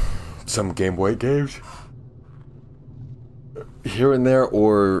some Game Boy games here and there,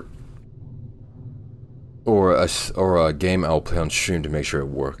 or a game I'll play on stream to make sure it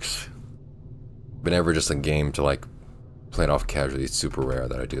works. But never just a game to like play it off casually. It's super rare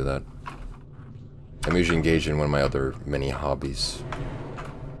that I do that. I'm usually engaged in one of my other many hobbies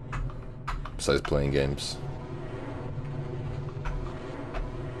besides playing games.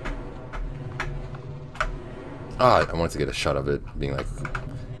 Ah, I wanted to get a shot of it being like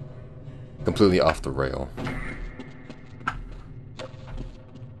completely off the rail.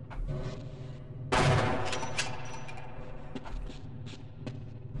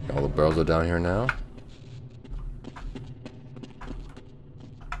 All the barrels are down here now.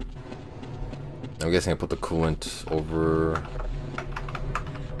 I'm guessing I put the coolant over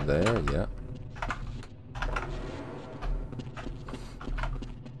there, yeah.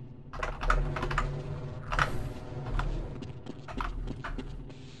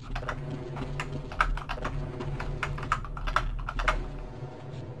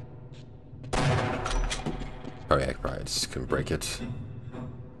 Probably I just couldn't break it.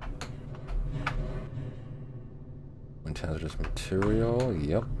 Hazardous material,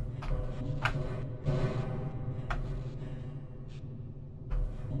 yep.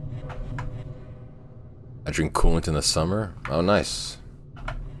 I drink coolant in the summer. Oh, nice.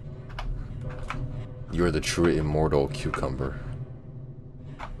 You're the true immortal cucumber.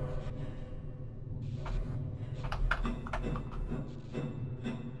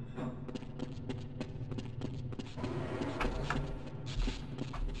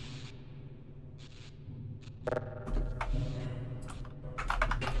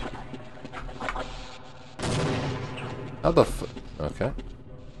 How the f... Okay.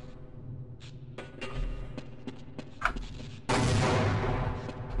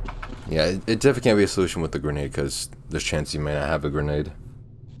 Yeah, it definitely can't be a solution with the grenade, because there's a chance you may not have a grenade.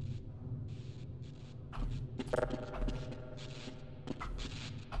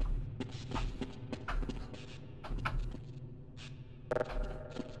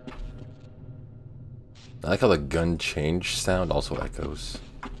 I like how the gun change sound also echoes.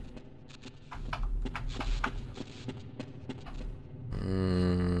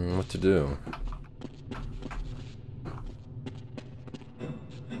 What to do?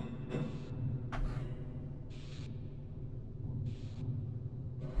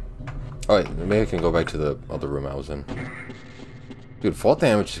 Alright, maybe I can go back to the other room I was in. Dude, fall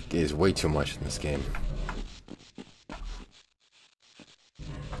damage is way too much in this game.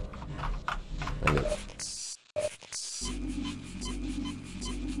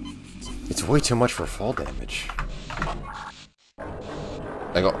 It's way too much for fall damage.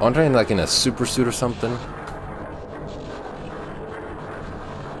 Like, aren't I like in a super suit or something?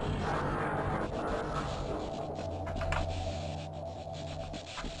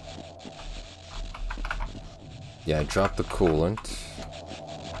 Yeah, I dropped the coolant.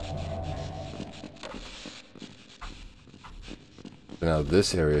 So now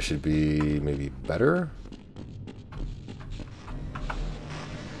this area should be maybe better?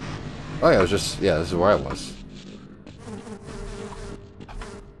 Oh yeah, I was just, yeah, this is where I was.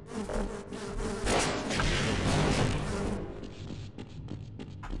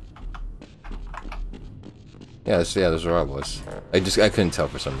 Yeah, this is where I was. I couldn't tell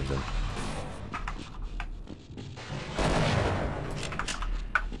for some reason.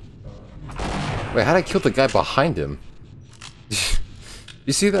 Wait, how'd I kill the guy behind him?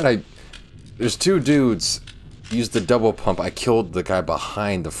 You see that there's two dudes used the double pump. I killed the guy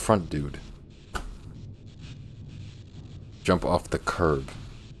behind the front dude. Jump off the curb.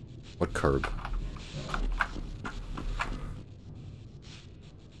 What curb?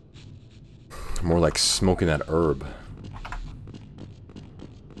 More like smoking that herb.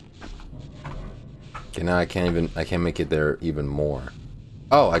 Okay, now I can't make it there even more.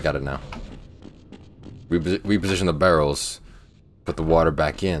 Oh, I got it now. Reposition the barrels, put the water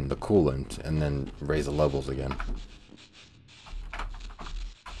back in, the coolant, and then raise the levels again.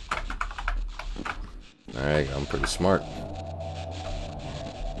 Alright, I'm pretty smart.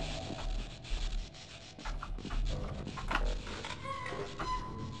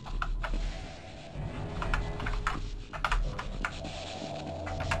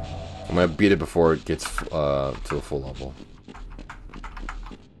 I'm gonna beat it before it gets to a full level.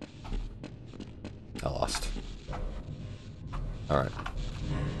 I lost. Alright.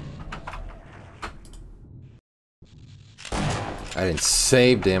 I didn't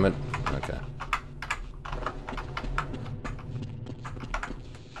save, damn it. Okay.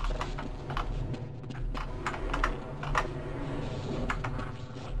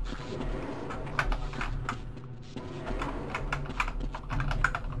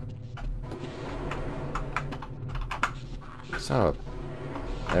 Son of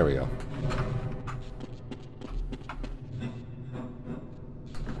a... There we go.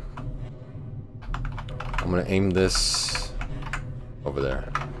 I'm gonna aim this over there.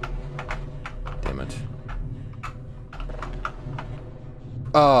 Damn it.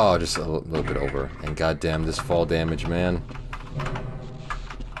 Oh, just a little bit over. And goddamn this fall damage, man.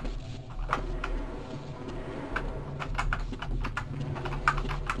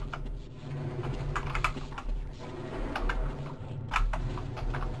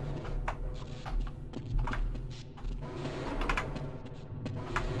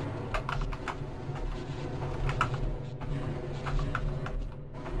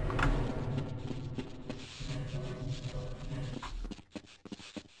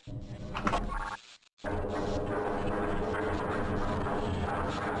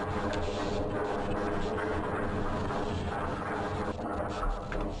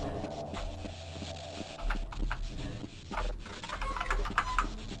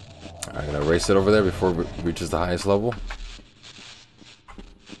 I'm gonna erase it over there before it reaches the highest level.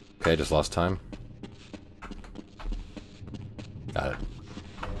 Okay, just lost time. Got it.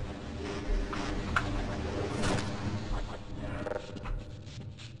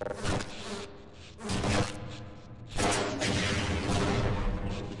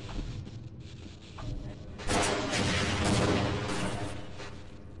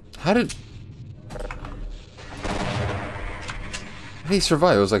 How did he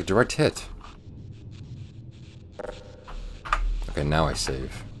survive? It was like a direct hit. Okay, now I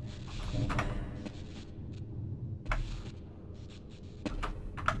save.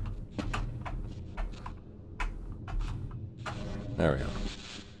 There we go.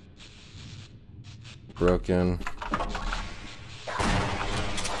 Broken.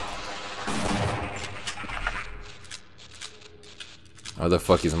 How the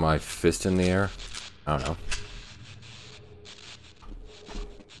fuck is my fist in the air? I don't know.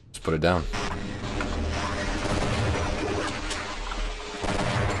 Just put it down.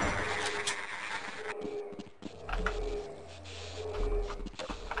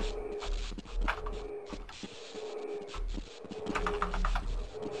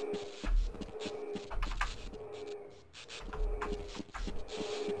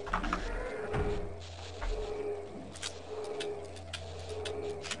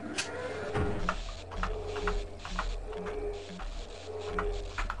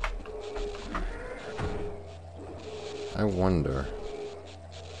 I wonder.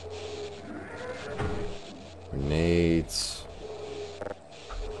 Grenades.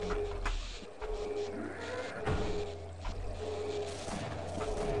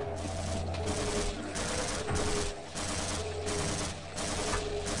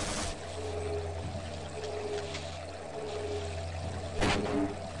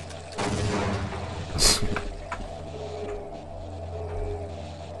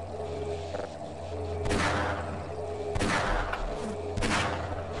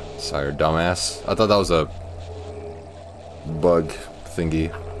 Sire, dumbass. I thought that was a bug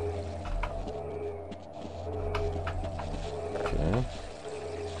thingy. Okay.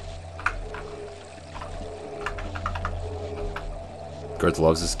 Gert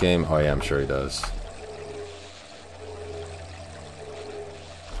loves this game. Oh yeah, I'm sure he does.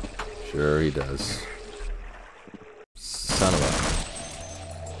 Sure he does. Son of a...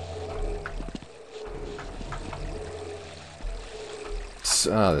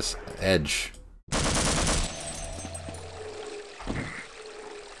 Ah, this edge.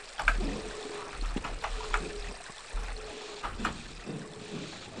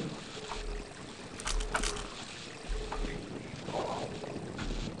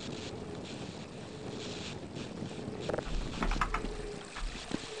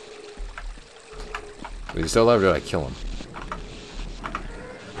 Is he still alive or did I kill him?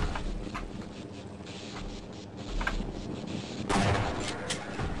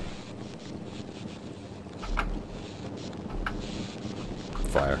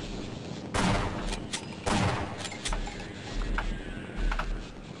 Fire.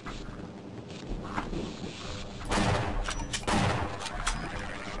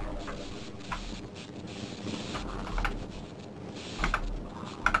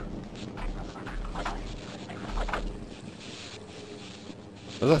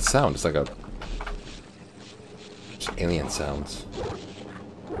 What does that sound? It's like a... just alien sounds.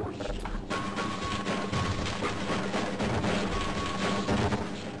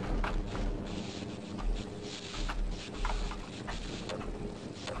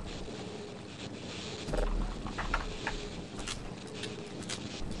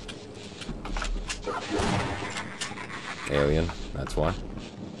 Alien, that's why.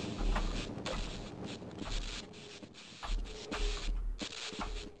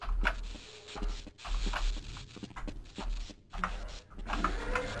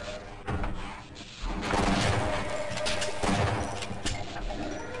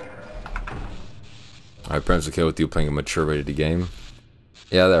 Alright, parents okay with you playing a mature rated game?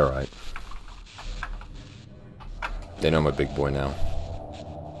 Yeah, they're right. They know I'm a big boy now.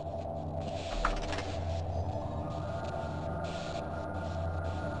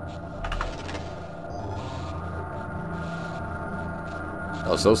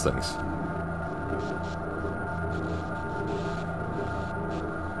 Oh, it's those things.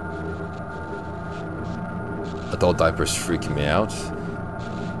 Adult diapers freaking me out.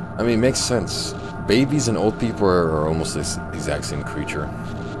 I mean, it makes sense. Babies and old people are almost the exact same creature.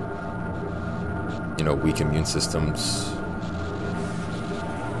 You know, weak immune systems.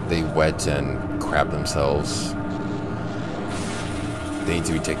 They wet and crap themselves. They need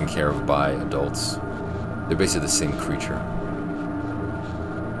to be taken care of by adults. They're basically the same creature.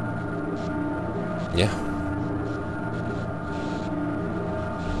 Yeah.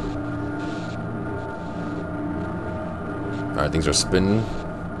 Alright, things are spinning.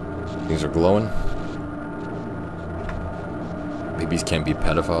 Things are glowing. Babies can't be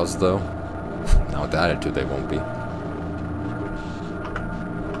pedophiles, though. Now with the attitude, they won't be.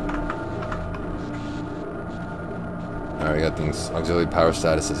 Alright, we got things. Auxiliary power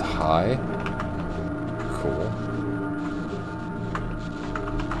status is high. Cool.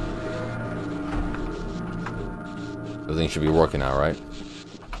 Everything should be working out, right?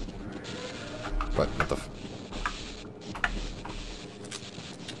 What the f...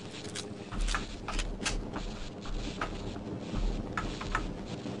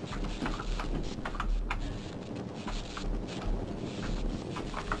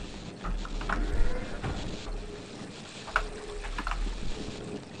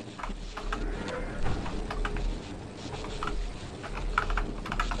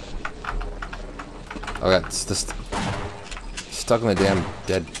 Okay, it's just stuck in the damn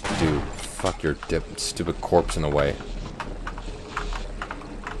dead dude. Fuck your stupid corpse in the way.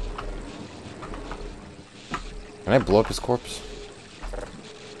 Can I blow up his corpse?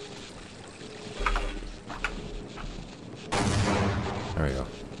 There we go.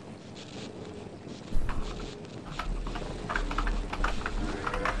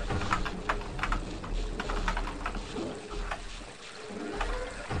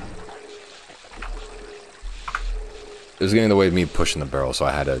 It was getting in the way of me pushing the barrel, so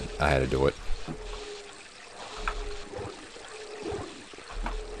I had to do it.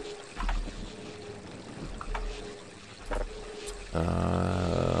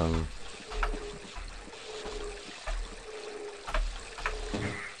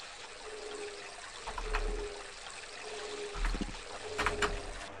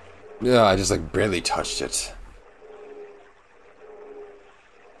 Yeah, I just like barely touched it.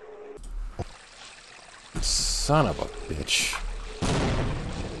 Son of a bitch.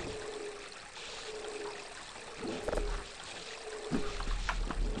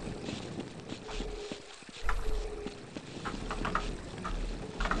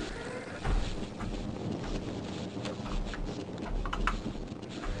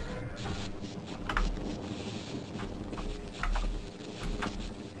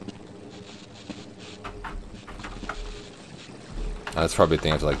 That's probably the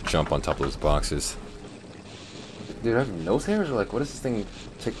thing I have to like jump on top of those boxes. Dude, I have nose hairs, or like, what is this thing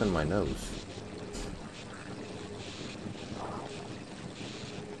tickling in my nose?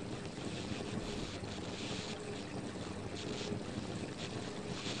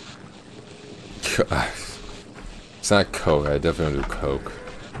 It's not Coke, I definitely don't do Coke.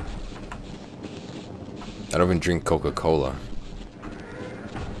 I don't even drink Coca-Cola.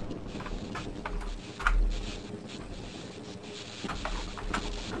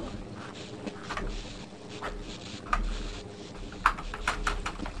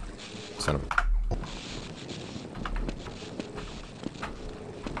 Son of a...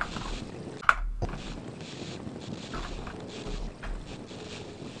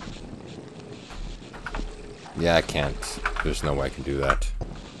 Yeah, I can't. There's no way I can do that.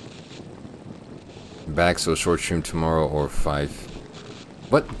 Back, so short stream tomorrow or 5.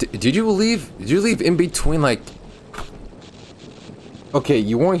 What? Did you leave? Did you leave in between, like... Okay,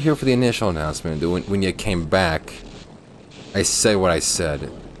 you weren't here for the initial announcement. When you came back, I said what I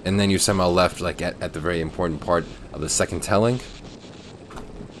said, and then you somehow left like at the very important part of the second telling.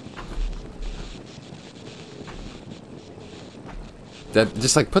 That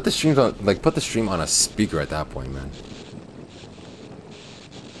just like put the stream on a speaker at that point, man.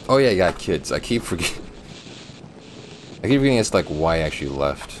 Oh yeah, you got kids. I keep forgetting it's like why I actually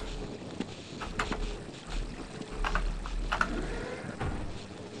left.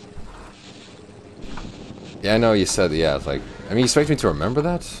 Yeah, I know you said, yeah, it's like, I mean, you expect me to remember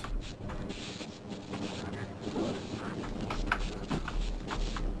that?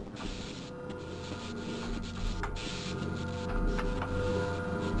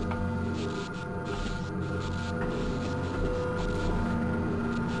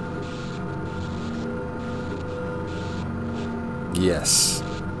 Yes,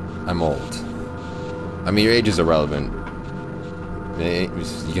 I'm old. I mean, your age is irrelevant.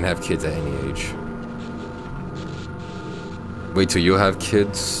 You can have kids at any age. Wait till you have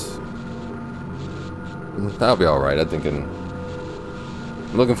kids. That'll be alright, I'm thinking.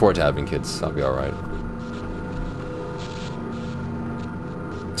 I'm looking forward to having kids. I'll be alright.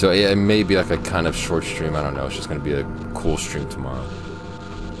 So yeah, it may be like a kind of short stream, I don't know. It's just gonna be a cool stream tomorrow.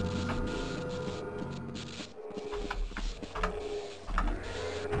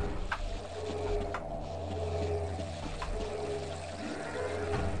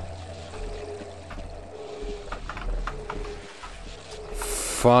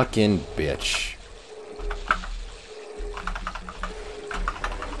 Fucking bitch.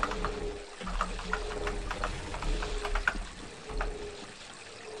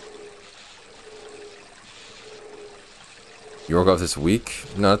 You work off this week?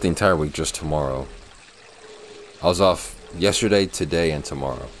 No, not the entire week, just tomorrow. I was off yesterday, today, and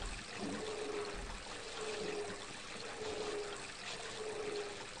tomorrow.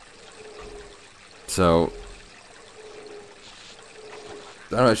 So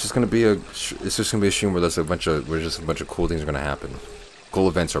I don't know, it's just gonna be a stream where there's a bunch of cool things are gonna happen. Cool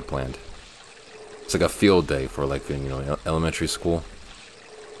events are planned. It's like a field day for like, you know, elementary school.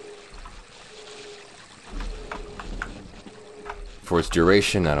 For its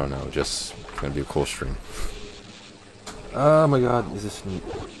duration, I don't know, just gonna be a cool stream. Oh my god, is this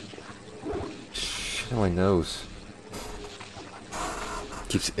shit on my nose?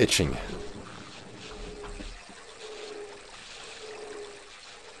 Keeps itching.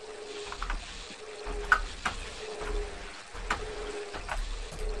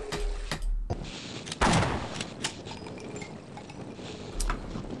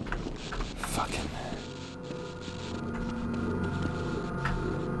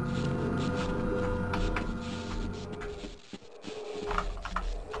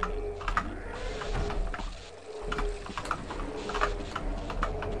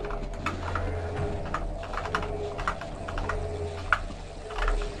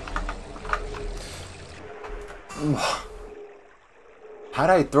 How'd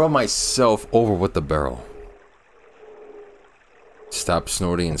I throw myself over with the barrel? Stop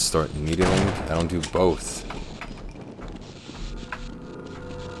snorting and start needling? I don't do both.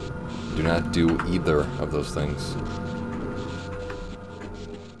 Do not do either of those things.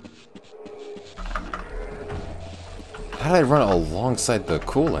 How did I run alongside the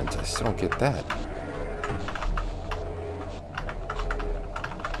coolant? I still don't get that.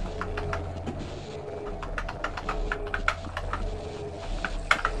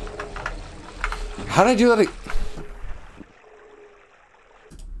 How did I do that?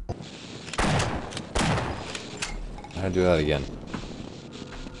 How did I do that again?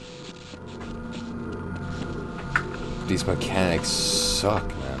 These mechanics suck,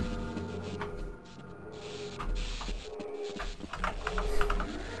 man.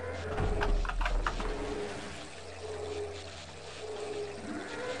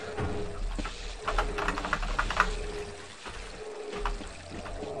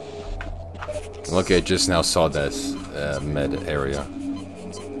 Look, I just now saw this med area.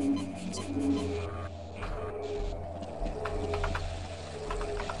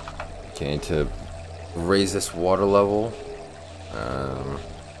 Okay, to raise this water level.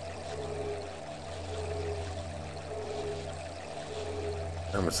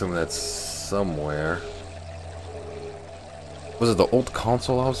 I'm assuming that's somewhere. Was it the old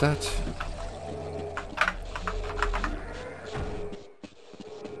console I was at?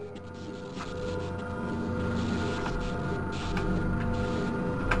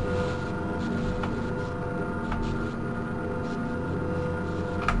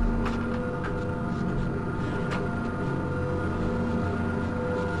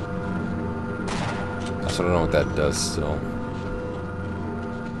 I don't know what that does still.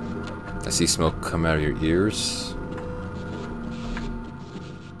 I see smoke come out of your ears.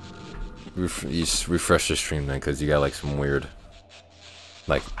 You just refresh the stream then, because you got like some weird,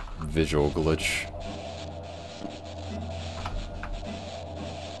 like, visual glitch.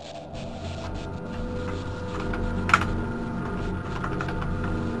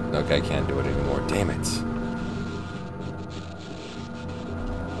 Okay, I can't do it anymore. Damn it.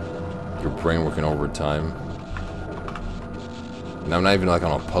 Your brain working overtime. And I'm not even like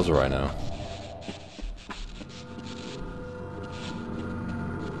on a puzzle right now.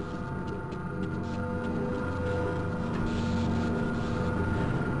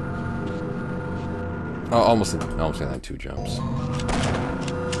 Oh, almost had 2 jumps.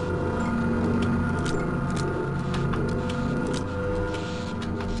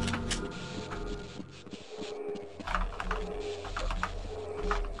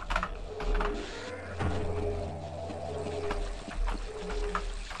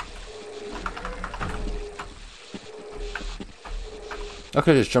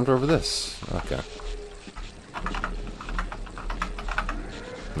 Okay, just jumped over this. Okay.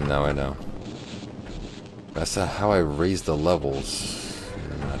 Now I know. That's how I raise the levels.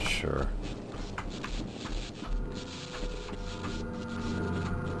 I'm not sure.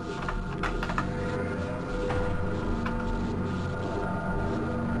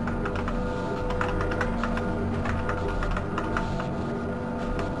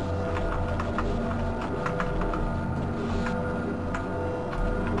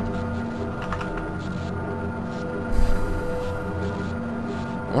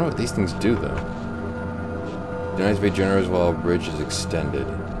 I wonder what these things do, though. Do not be generous while a bridge is extended.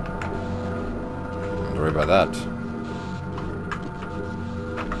 Don't worry about that.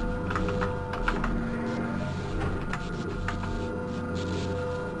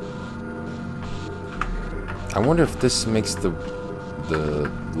 I wonder if this makes the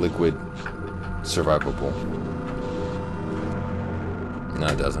liquid survivable. No,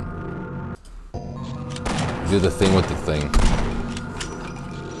 it doesn't. Do the thing with the thing.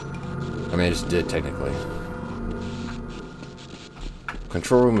 I mean, I just did, technically.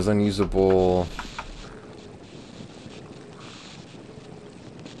 Control room is unusable.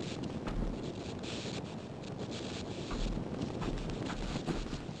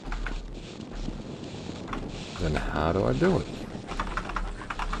 Then how do I do it?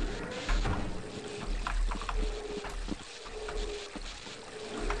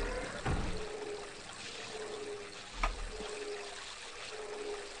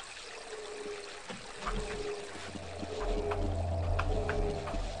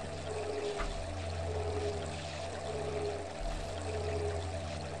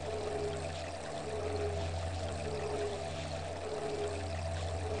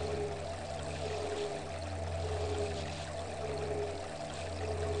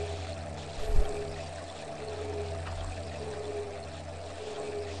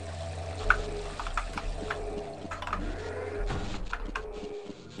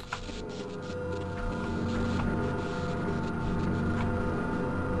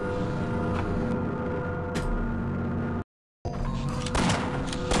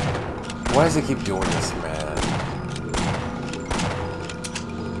 Why does it keep doing this, man?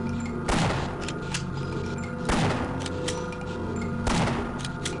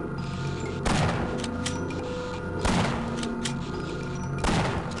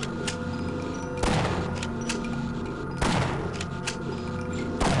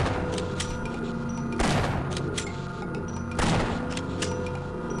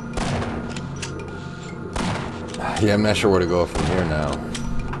 Yeah, I'm not sure where to go from here now.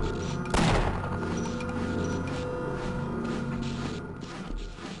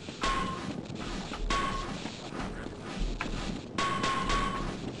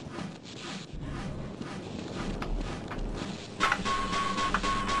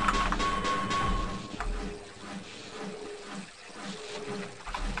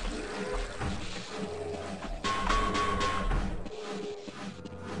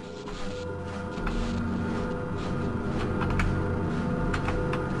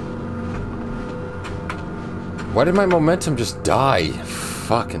 Why did my momentum just die?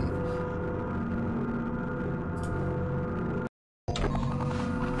 Fucking.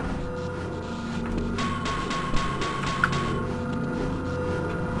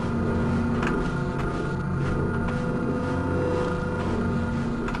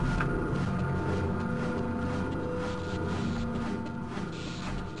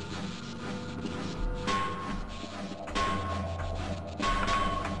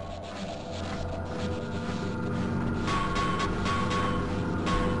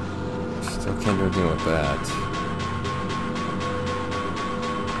 Can't do anything with that.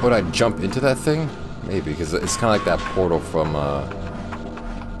 Would I jump into that thing? Maybe, because it's kind of like that portal from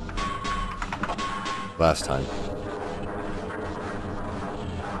last time.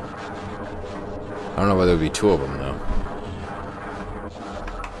 I don't know whether it would be 2 of them though.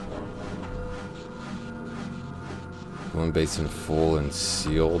 One basin full and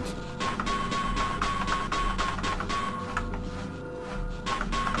sealed.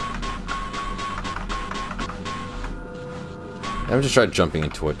 I'm just trying jumping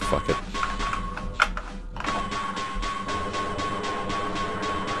into it. Fuck it.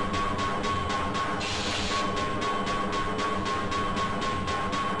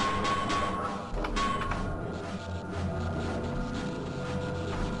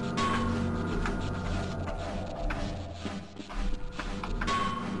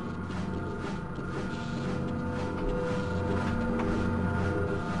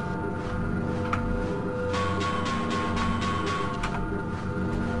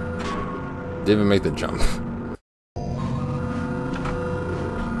 Didn't even make the jump.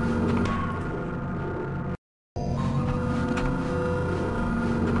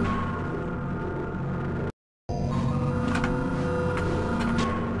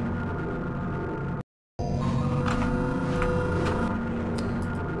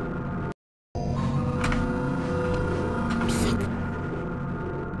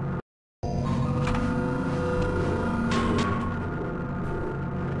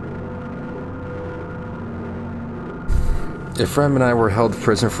 If Ram and I were held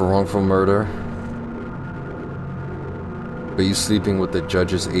prison for wrongful murder, but you sleeping with the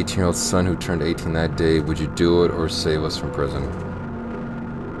judge's 18-year-old son who turned 18 that day, would you do it or save us from prison?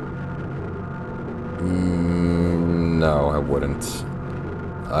 No, I wouldn't.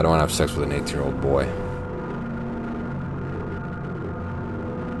 I don't want to have sex with an 18-year-old boy.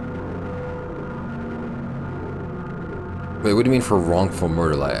 Wait, what do you mean for wrongful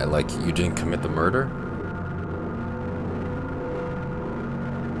murder? Like you didn't commit the murder?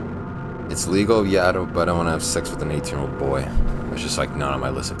 It's legal, yeah, but I don't want to have sex with an 18-year-old boy. It's just like not on my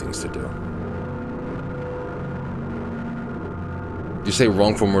list of things to do. You say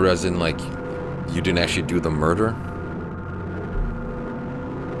wrongful murder as in like you didn't actually do the murder?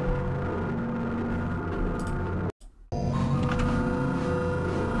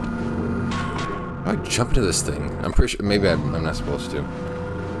 I jump into this thing. I'm pretty sure maybe I'm not supposed to.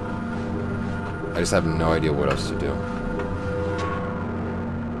 I just have no idea what else to do.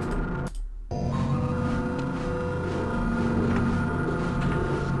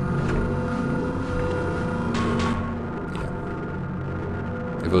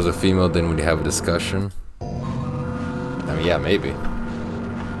 If it was a female, then we'd have a discussion. I mean, yeah, maybe.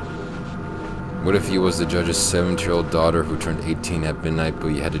 What if he was the judge's 7-year-old daughter who turned 18 at midnight, but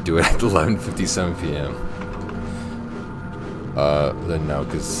you had to do it at 11:57 p.m.? Then no,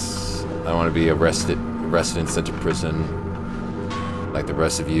 because I don't want to be arrested and sent to prison like the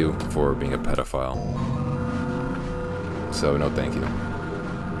rest of you for being a pedophile. So, no thank you.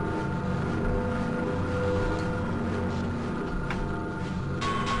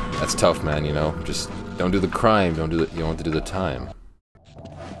 That's tough, man, you know? Just don't do the crime, you don't want to do the time.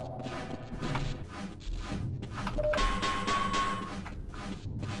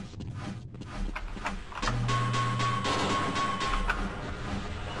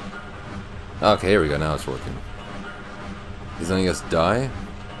 Okay, here we go, now it's working. He's letting us die?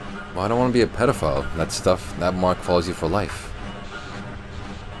 Well, I don't want to be a pedophile. That stuff, that mark follows you for life.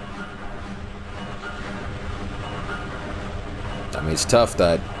 I mean, it's tough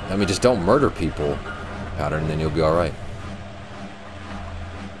that... I mean, just don't murder people, pattern, and then you'll be alright.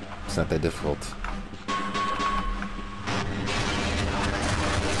 It's not that difficult.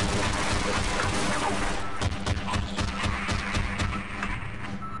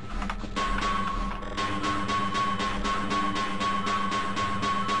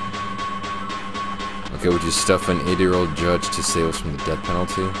 Okay, would you stuff an 80-year-old judge to save us from the death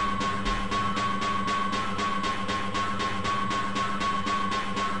penalty?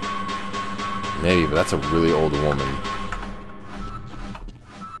 Maybe, but that's a really old woman.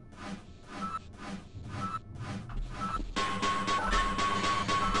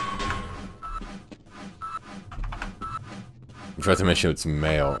 You forgot to mention it's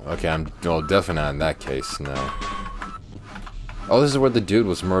male. Okay, well, definitely not in that case, no. Oh, this is where the dude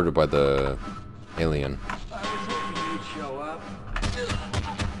was murdered by the alien. I was hoping you'd show up.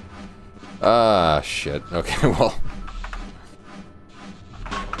 Ah, shit. Okay, well...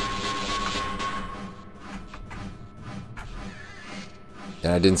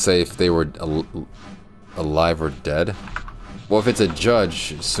 And I didn't say if they were alive or dead. Well, if it's a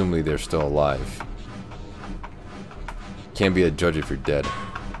judge, assumably they're still alive. Can't be a judge if you're dead.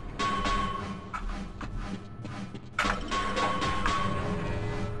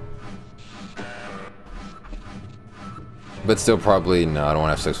 But still probably, no, I don't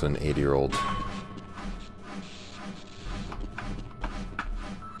want to have sex with an 80-year-old.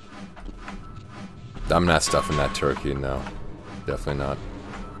 I'm not stuffing that turkey, no. Definitely not.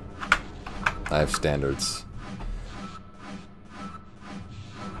 I have standards.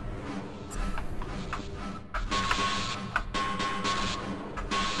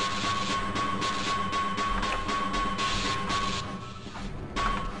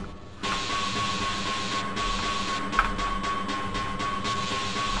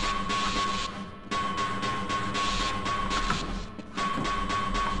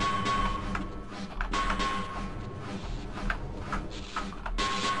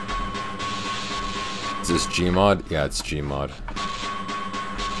 Is this Gmod? Yeah, it's Gmod.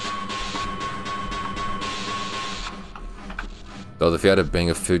 Though if you had to bang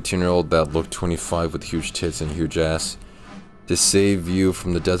a 15-year-old that looked 25 with huge tits and huge ass to save you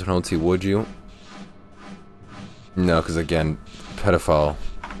from the death penalty, would you? No, because again, pedophile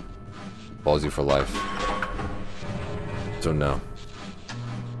balls you for life. So no.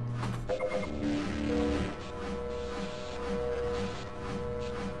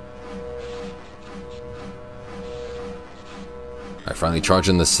 I finally charged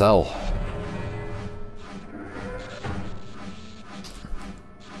in the cell.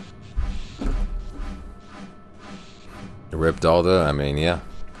 Rip Dalda, I mean, yeah.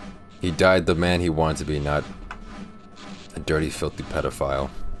 He died the man he wanted to be, not a dirty, filthy pedophile.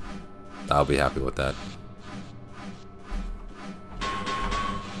 I'll be happy with that.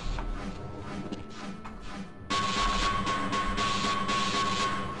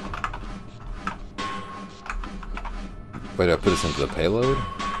 Wait, do I put this into the payload?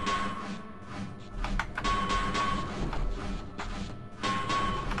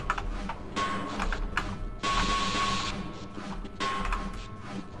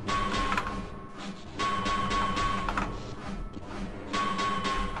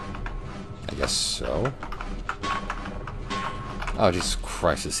 I guess so. Oh, Jesus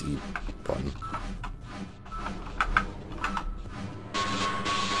Christ, this E button.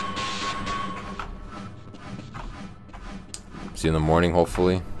 See you in the morning,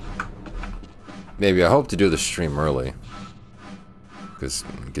 hopefully. Maybe. I hope to do the stream early, because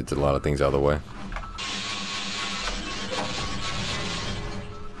get a lot of things out of the way.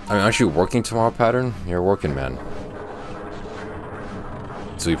 I mean, aren't you working tomorrow, Pattern? You're a working man.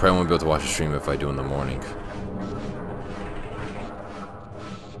 So you probably won't be able to watch the stream if I do in the morning.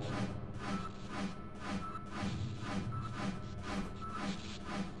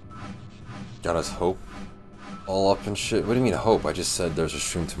 Got us hope. All up and shit. What do you mean hope? I just said there's a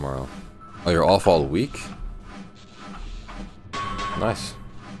stream tomorrow. Oh, you're off all week? Nice.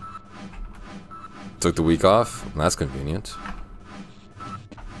 Took the week off? That's convenient.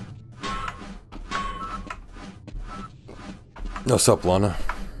 What's up, Lana?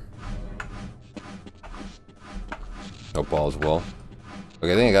 Hope all is well.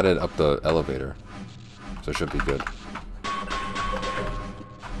 Okay, I think I got it up the elevator. So it should be good.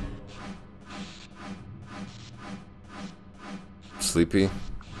 Sleepy?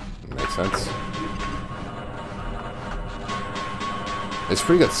 Makes sense. It's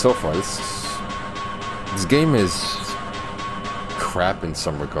pretty good so far. This game is crap in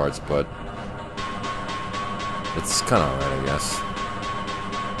some regards, but it's kind of alright, I guess.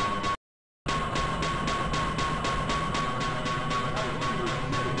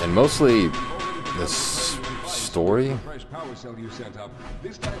 And mostly this story.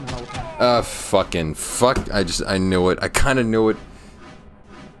 Fucking fuck. I knew it. I kind of knew it.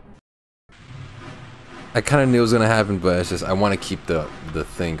 I kind of knew it was gonna happen, but it's just I want to keep the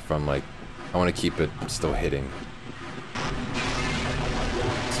thing from like I want to keep it still hitting.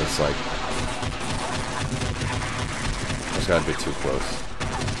 So it's like I just got a bit too close.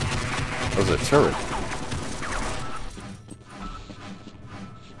 That was a turret.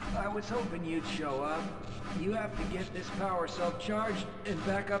 I was hoping you'd show up. You have to get this power cell charged and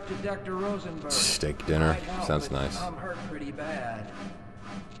back up to Dr. Rosenberg. Steak dinner. Help, Sounds nice. I'm hurt pretty bad.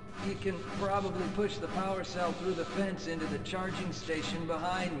 You can probably push the power cell through the fence into the charging station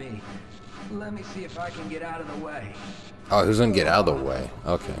behind me. Let me see if I can get out of the way. Oh, who's gonna get out of the way?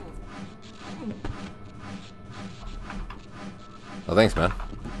 Okay. Well, thanks, man.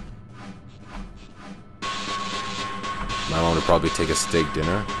 My mom would probably take a steak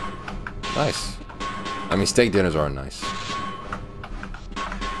dinner. Nice. I mean, steak dinners are nice.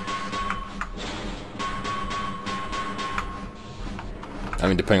 I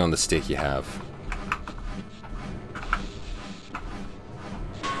mean, depending on the steak you have.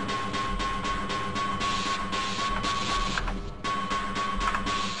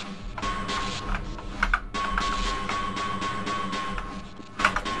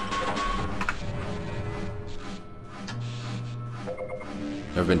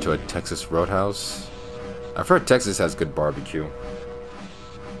 Never been to a Texas Roadhouse. I've heard Texas has good barbecue.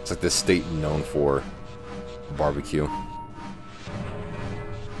 It's like the state known for barbecue.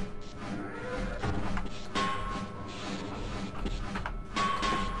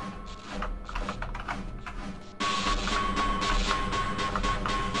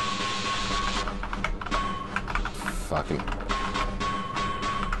 Fucking.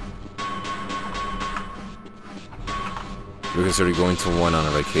 We consider going to one on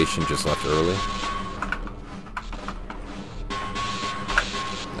a vacation, just left early.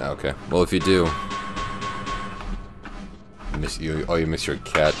 Okay. Well, if you do, miss you. Oh, you miss your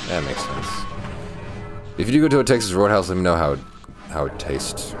cat. That makes sense. If you do go to a Texas Roadhouse, let me know how it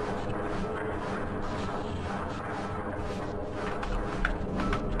tastes.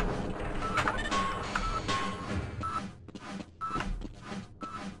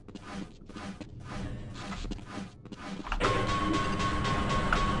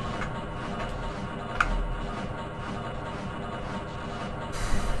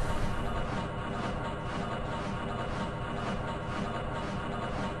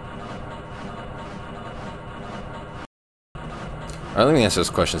 Alright, let me answer this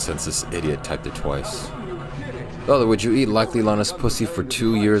question since this idiot typed it twice. Dalda, would you eat likely Lana's pussy for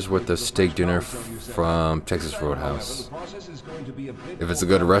 2 years worth of steak dinner from Texas Roadhouse? If it's a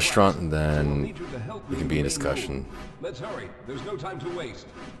good restaurant, then we can be in discussion. Let's hurry. There's no time to waste.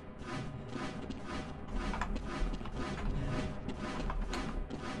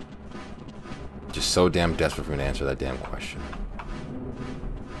 Just so damn desperate for me to answer that damn question.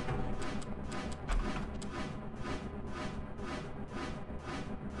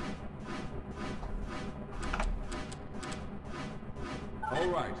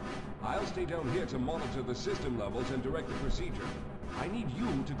 Alright, I'll stay down here to monitor the system levels and direct the procedure. I need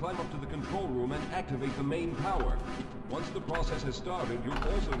you to climb up to the control room and activate the main power. Once the process has started, you'll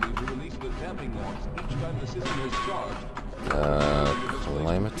also need to release the damping locks each time the system is charged.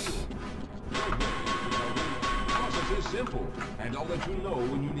 Climb it. The process is simple, and I'll let you know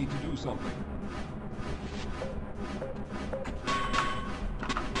when you need to do something.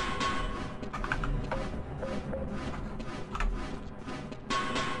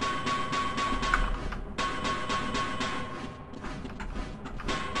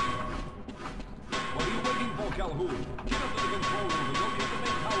 Calhoun, get up to the control room and locate the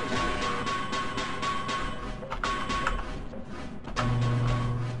main power station.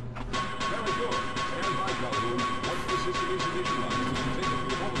 Very good. Stand by, Calhoun. Once the system is initialized, it will take a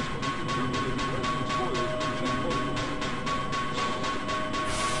few moments for the internal and resident spoilers to achieve focus.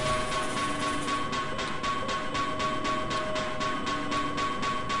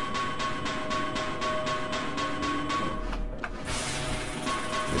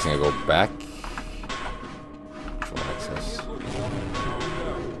 Guessing I go back.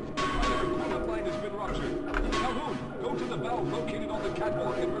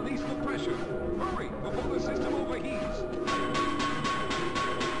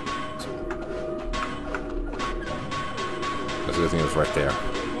 I think it was right there.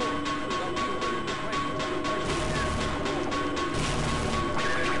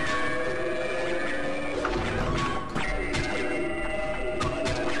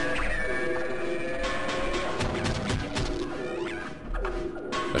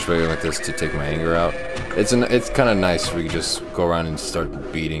 I should really like this to take my anger out. It's kind of nice. We can just go around and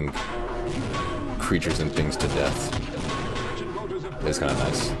start beating creatures and things to death. It's kind of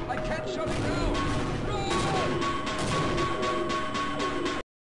nice.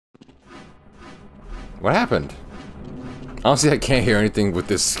 What happened? Honestly, I can't hear anything with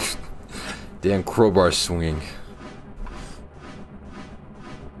this damn crowbar swinging.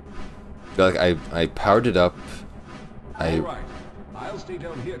 Like I powered it up.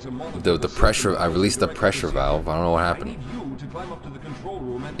 The pressure. I released the pressure valve. I don't know what happened.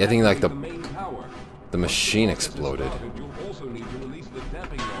 Yeah, I think like the machine exploded.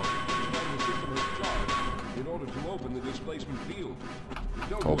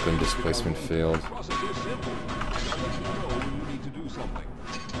 Open displacement field.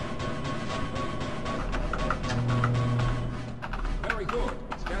 Very good.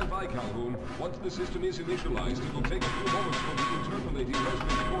 Stand by, Calhoun. Once the system is initialized, it will take a few moments for the interpolating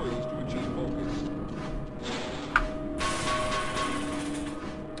resonance coils to achieve focus.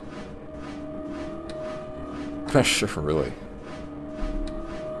 Pressure, really.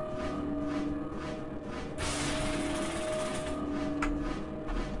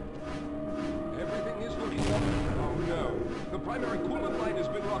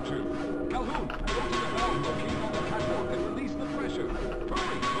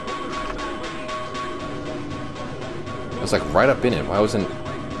 I was like right up in it. Why wasn't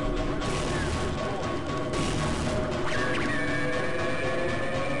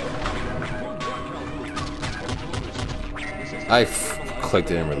I clicked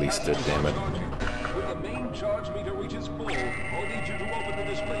it and released it, damn it. When the main charge meter reaches full, I'll need you to open the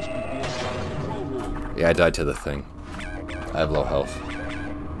displacement field from the control room. Yeah, I died to the thing. I have low health.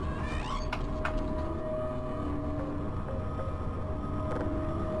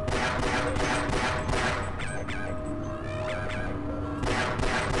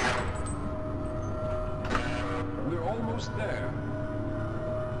 We're almost there.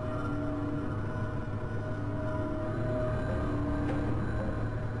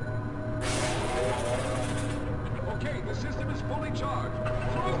 Okay, the system is fully charged.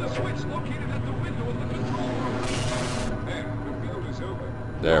 Throw the switch located at the window of the control room. There, the field is open.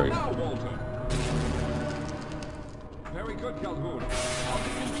 There we go. Now, Walter. Very good, Calhoun. I'll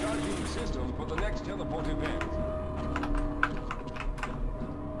begin charging the system for the next teleport event.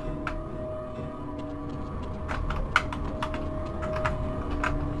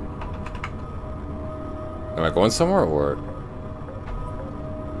 Am I going somewhere or?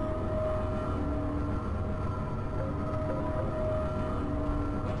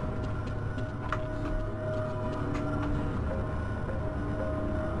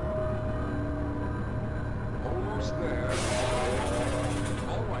 Almost there.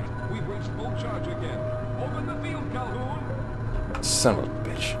 All right, we've reached full charge again. Open the field, Calhoun. Son of a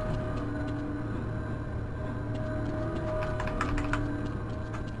bitch.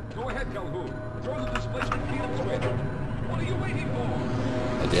 Go ahead, Calhoun. Throw the displacement field switch. What are you waiting for?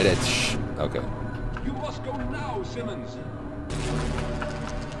 I did it. Shh. Okay. You must go now, Simmons.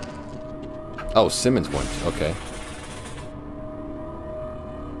 Oh, Simmons went. Okay.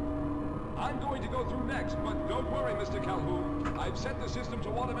 I'm going to go through next, but don't worry, Mr. Calhoun. I've set the system to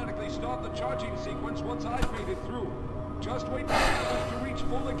automatically start the charging sequence once I've made it through. Just wait for the levels to reach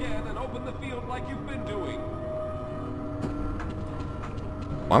full again and open the field like you've been doing.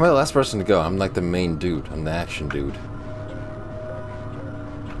 Why am I the last person to go? I'm like the main dude. I'm the action dude.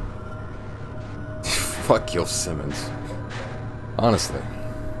 Fuck Gil Simmons. Honestly.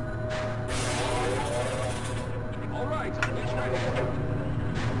 All right, it's ready.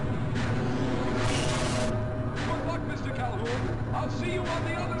 Good luck, Mr. Calhoun. I'll see you on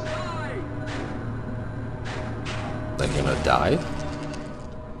the other side. I'm gonna die?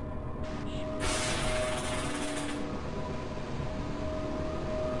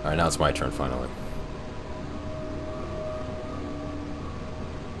 Alright, now it's my turn finally.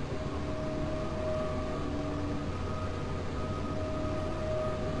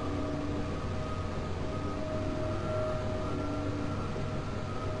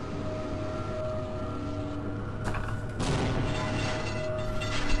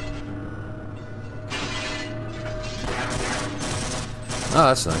 Oh,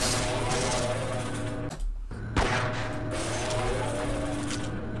 that's nice.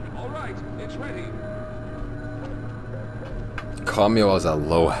 All right, it's ready. Call me while I was at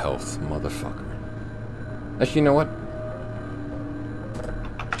low health, motherfucker. Actually, you know what?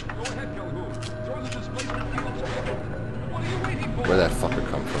 Go ahead, Calhoun. Throw the displacement field switch. What are you waiting for? Where'd that fucker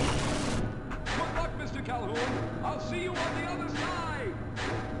come from? Good luck, Mr. Calhoun. I'll see you on the other side.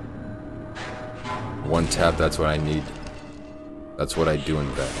 One tap, that's what I need. That's what I do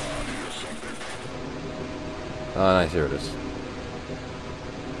in bed. Oh, nice, here it is.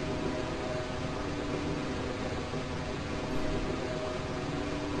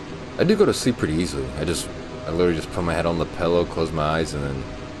 I do go to sleep pretty easily. I literally just put my head on the pillow, close my eyes, and then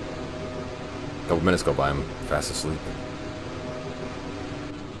a couple minutes go by, I'm fast asleep.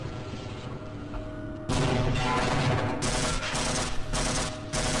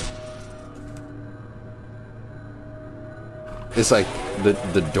 It's like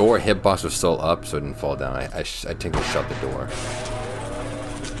the door hitbox was still up, so it didn't fall down. I think I shut the door.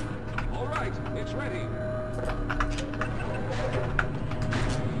 All right, it's ready.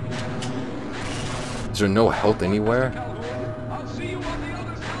 Is there no health anywhere? Calhoun, I'll see you on the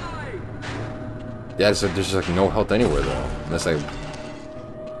other side. Yeah, so there's just like no health anywhere though. Unless I...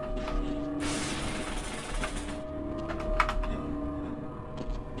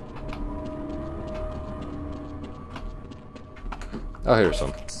 Oh, here's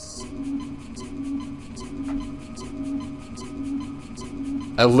some.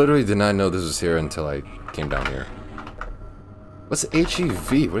 I literally did not know this was here until I came down here. What's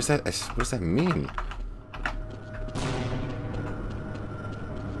HEV? What does that mean?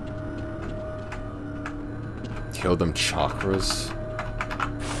 Kill them chakras.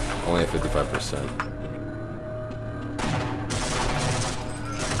 Only at 55%.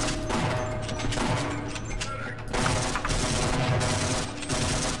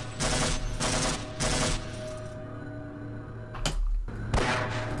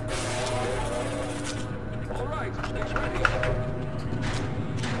 All right, it's ready.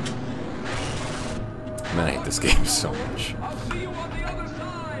 Man, I hate this game so much. I'll see you on the other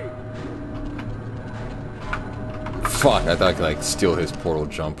side. Fuck, I thought I could like steal his portal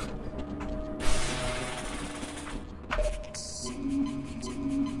jump.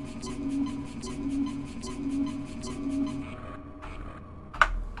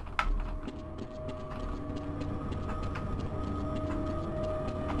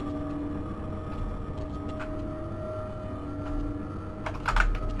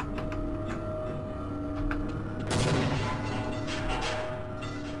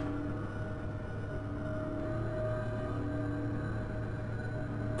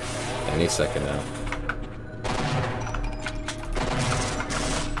 Any second now.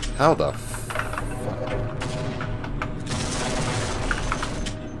 How the fuck?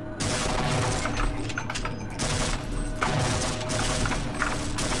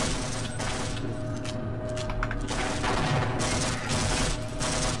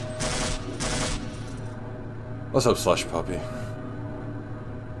 What's up, Slush Puppy?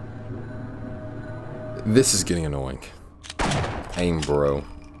 This is getting annoying. Aim, bro.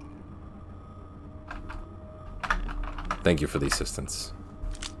 Thank you for the assistance.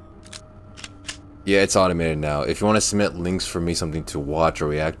 Yeah, it's automated now. If you want to submit links for me, something to watch or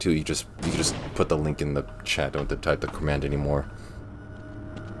react to, you just put the link in the chat. Don't have to type the command anymore.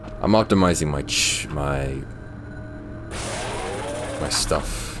 I'm optimizing my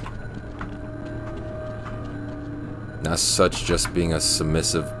stuff. Not such just being a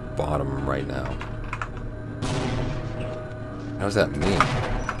submissive bottom right now. How does that mean?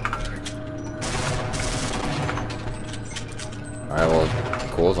 Alright, well,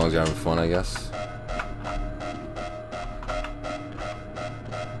 cool, as long as you're having fun, I guess.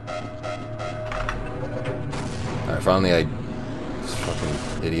 Alright, finally I... These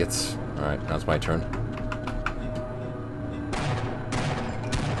fucking idiots. Alright, now it's my turn.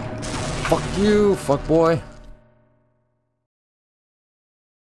 Fuck you, fuck boy.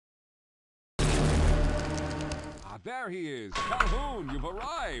 Ah, there he is. Calhoun, you've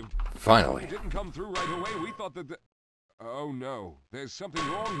arrived. Finally. You didn't come through right away. We thought that the... Oh no, there's something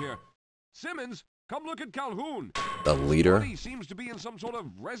wrong here. Simmons, come look at Calhoun. The leader? He seems to be in some sort of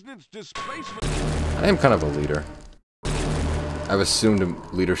resonance displacement. I am kind of a leader. I've assumed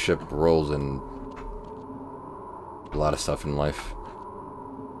leadership roles in a lot of stuff in life.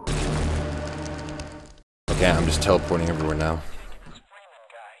 Okay, I'm just teleporting everywhere now.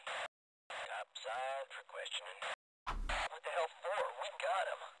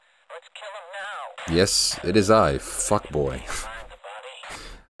 Yes, it is I, fuckboy.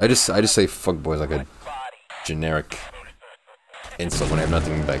 I just say fuckboy like a generic insult when I have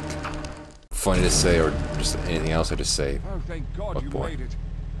nothing like funny to say or just anything else. I just say Oh, thank God you fuckboy. made it.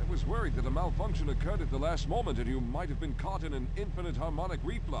 I was worried that a malfunction occurred at the last moment and you might have been caught in an infinite harmonic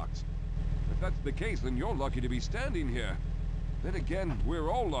reflux. If that's the case, then you're lucky to be standing here. Then again, we're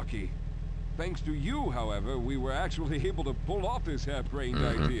all lucky. Thanks to you, however, we were actually able to pull off this harebrained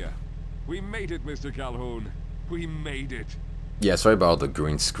idea. We made it, Mr. Calhoun. We made it. Yeah, sorry about all the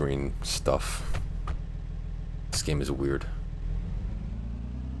green screen stuff. This game is weird.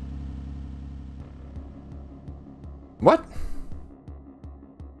 What?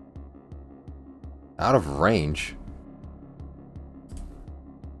 Out of range?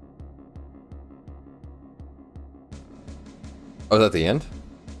 Oh, is that the end?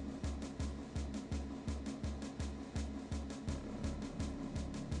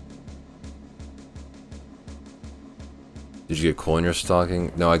 Did you get coal in your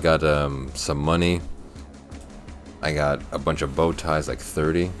stocking? No, I got some money. I got a bunch of bow ties, like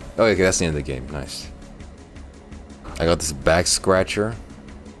 30. Oh, okay, that's the end of the game. Nice. I got this back scratcher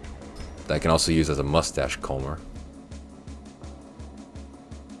that I can also use as a mustache comber.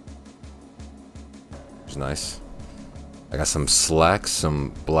 Which is nice. I got some slacks,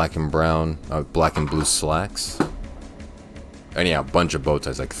 some black and brown, black and blue slacks. And yeah, a bunch of bow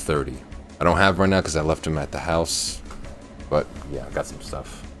ties, like 30. I don't have right now because I left them at the house. But yeah, I got some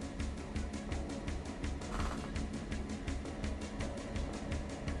stuff.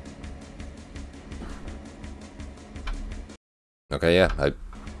 Okay,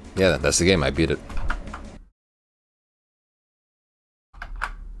 yeah, that's the game. I beat it.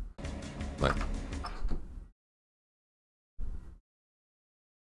 Right.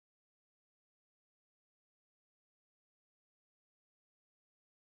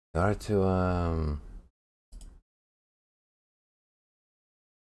 In order to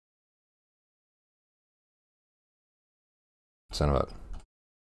son of a...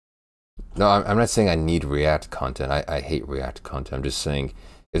 No, I'm not saying I need React content. I hate React content. I'm just saying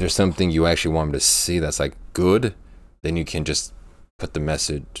if there's something you actually want me to see that's like good, then you can just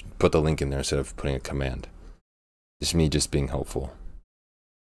put the link in there instead of putting a command. Just me just being helpful.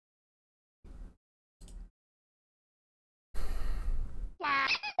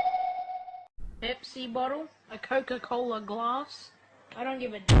 Pepsi bottle, a Coca-Cola glass. I don't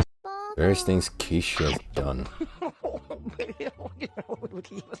give a Various things Keisha's done.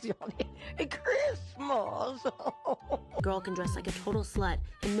 Christmas. Girl can dress like a total slut,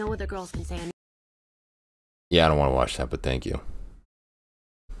 and no other girls can say anything. Yeah, I don't want to watch that, but thank you.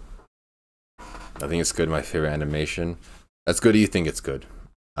 I think it's good. My favorite animation. That's good. You think it's good?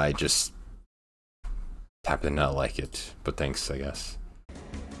 I just happen to not like it, but thanks, I guess.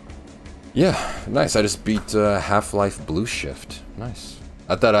 Yeah, nice. I just beat Half-Life Blue Shift. Nice.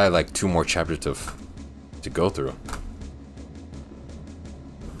 I thought I had like 2 more chapters to go through.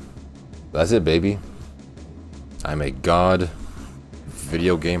 That's it, baby. I'm a god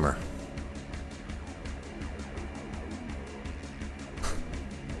video gamer.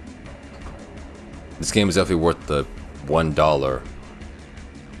 This game is definitely worth the $1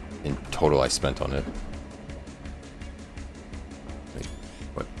 in total I spent on it. Wait,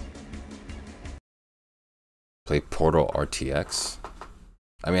 what? Play Portal RTX?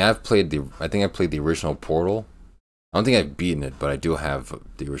 I mean, I think I played the original Portal. I don't think I've beaten it, but I do have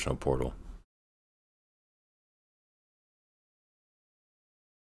the original Portal.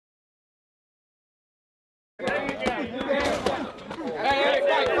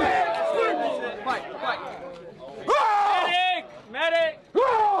 Medic!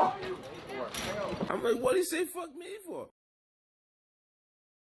 I'm like, what did he say fuck me for?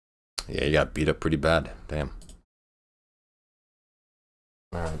 Yeah, you got beat up pretty bad. Damn.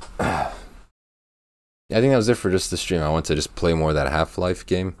 Alright. Yeah, I think that was it for just the stream. I wanted to just play more of that Half-Life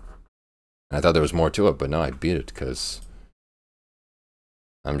game. And I thought there was more to it, but no, I beat it because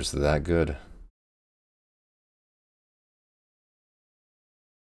I'm just that good.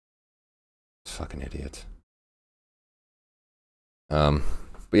 Fucking idiot. But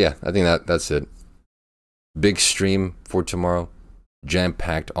yeah, I think that's it. Big stream for tomorrow.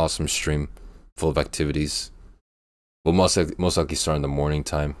 Jam-packed, awesome stream. Full of activities. We'll most likely start in the morning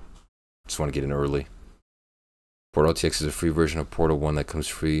time. Just want to get in early. Portal RTX is a free version of Portal 1 that comes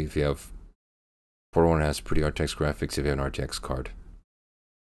free if you have... Portal 1 has pretty RTX graphics if you have an RTX card.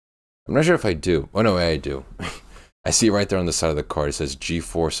 I'm not sure if I do. Oh no, I do. I see it right there on the side of the card. It says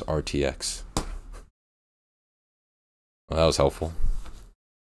GeForce RTX. Well, that was helpful.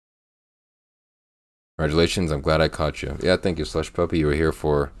 Congratulations, I'm glad I caught you. Yeah, thank you, Slush Puppy. You were here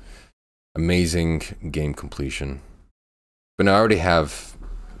for amazing game completion. But no, I already have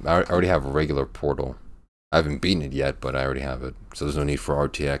a regular Portal. I haven't beaten it yet, but I already have it. So there's no need for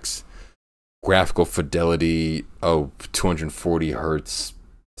RTX. Graphical fidelity, 240 hertz,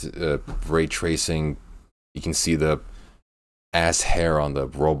 ray tracing. You can see the ass hair on the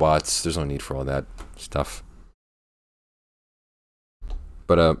robots. There's no need for all that stuff.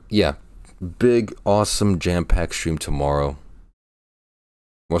 But yeah, big, awesome, jam-packed stream tomorrow.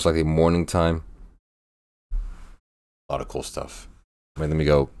 Most likely morning time. A lot of cool stuff. Wait, let me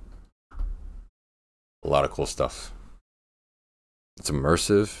go. A lot of cool stuff. It's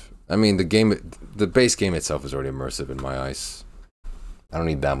immersive. I mean, the base game itself is already immersive in my eyes. I don't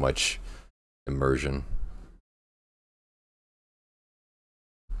need that much immersion.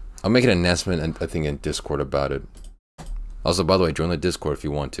 I'll make an announcement, I think, in Discord about it. Also, by the way, join the Discord if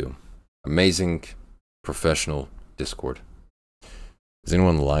you want to. Amazing, professional Discord. Is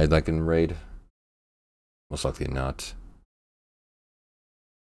anyone live that can raid? Most likely not.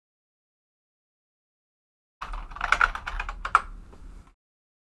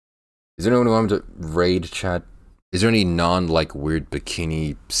 Is there anyone who wants to raid, chat? Is there any non-like weird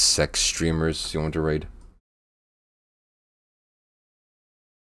bikini sex streamers you want to raid?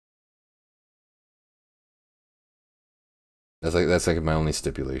 That's like my only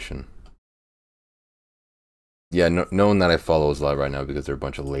stipulation. Yeah, no one that I follow is live right now because they're a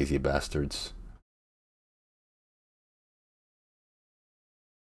bunch of lazy bastards.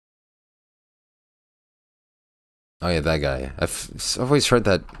 Oh yeah, that guy. I've always heard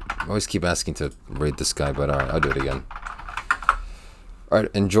that. I always keep asking to raid this guy, but alright, I'll do it again. Alright,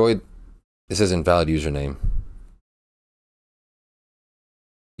 enjoy. It says invalid username.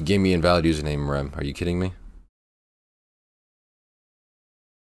 You gave me invalid username, Rem. Are you kidding me?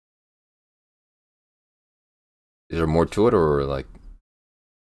 Is there more to it, or like...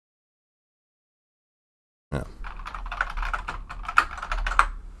 No.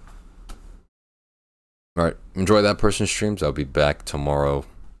 Alright, enjoy that person's streams. I'll be back tomorrow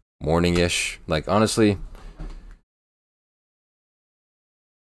morning-ish. Like, honestly...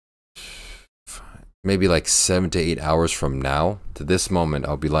 maybe like 7 to 8 hours from now to this moment,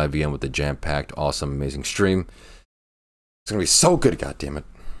 I'll be live again with a jam-packed, awesome, amazing stream. It's gonna be so good, goddammit.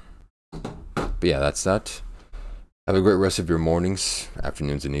 But yeah, that's that. Have a great rest of your mornings,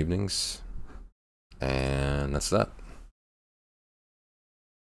 afternoons, and evenings. And that's that.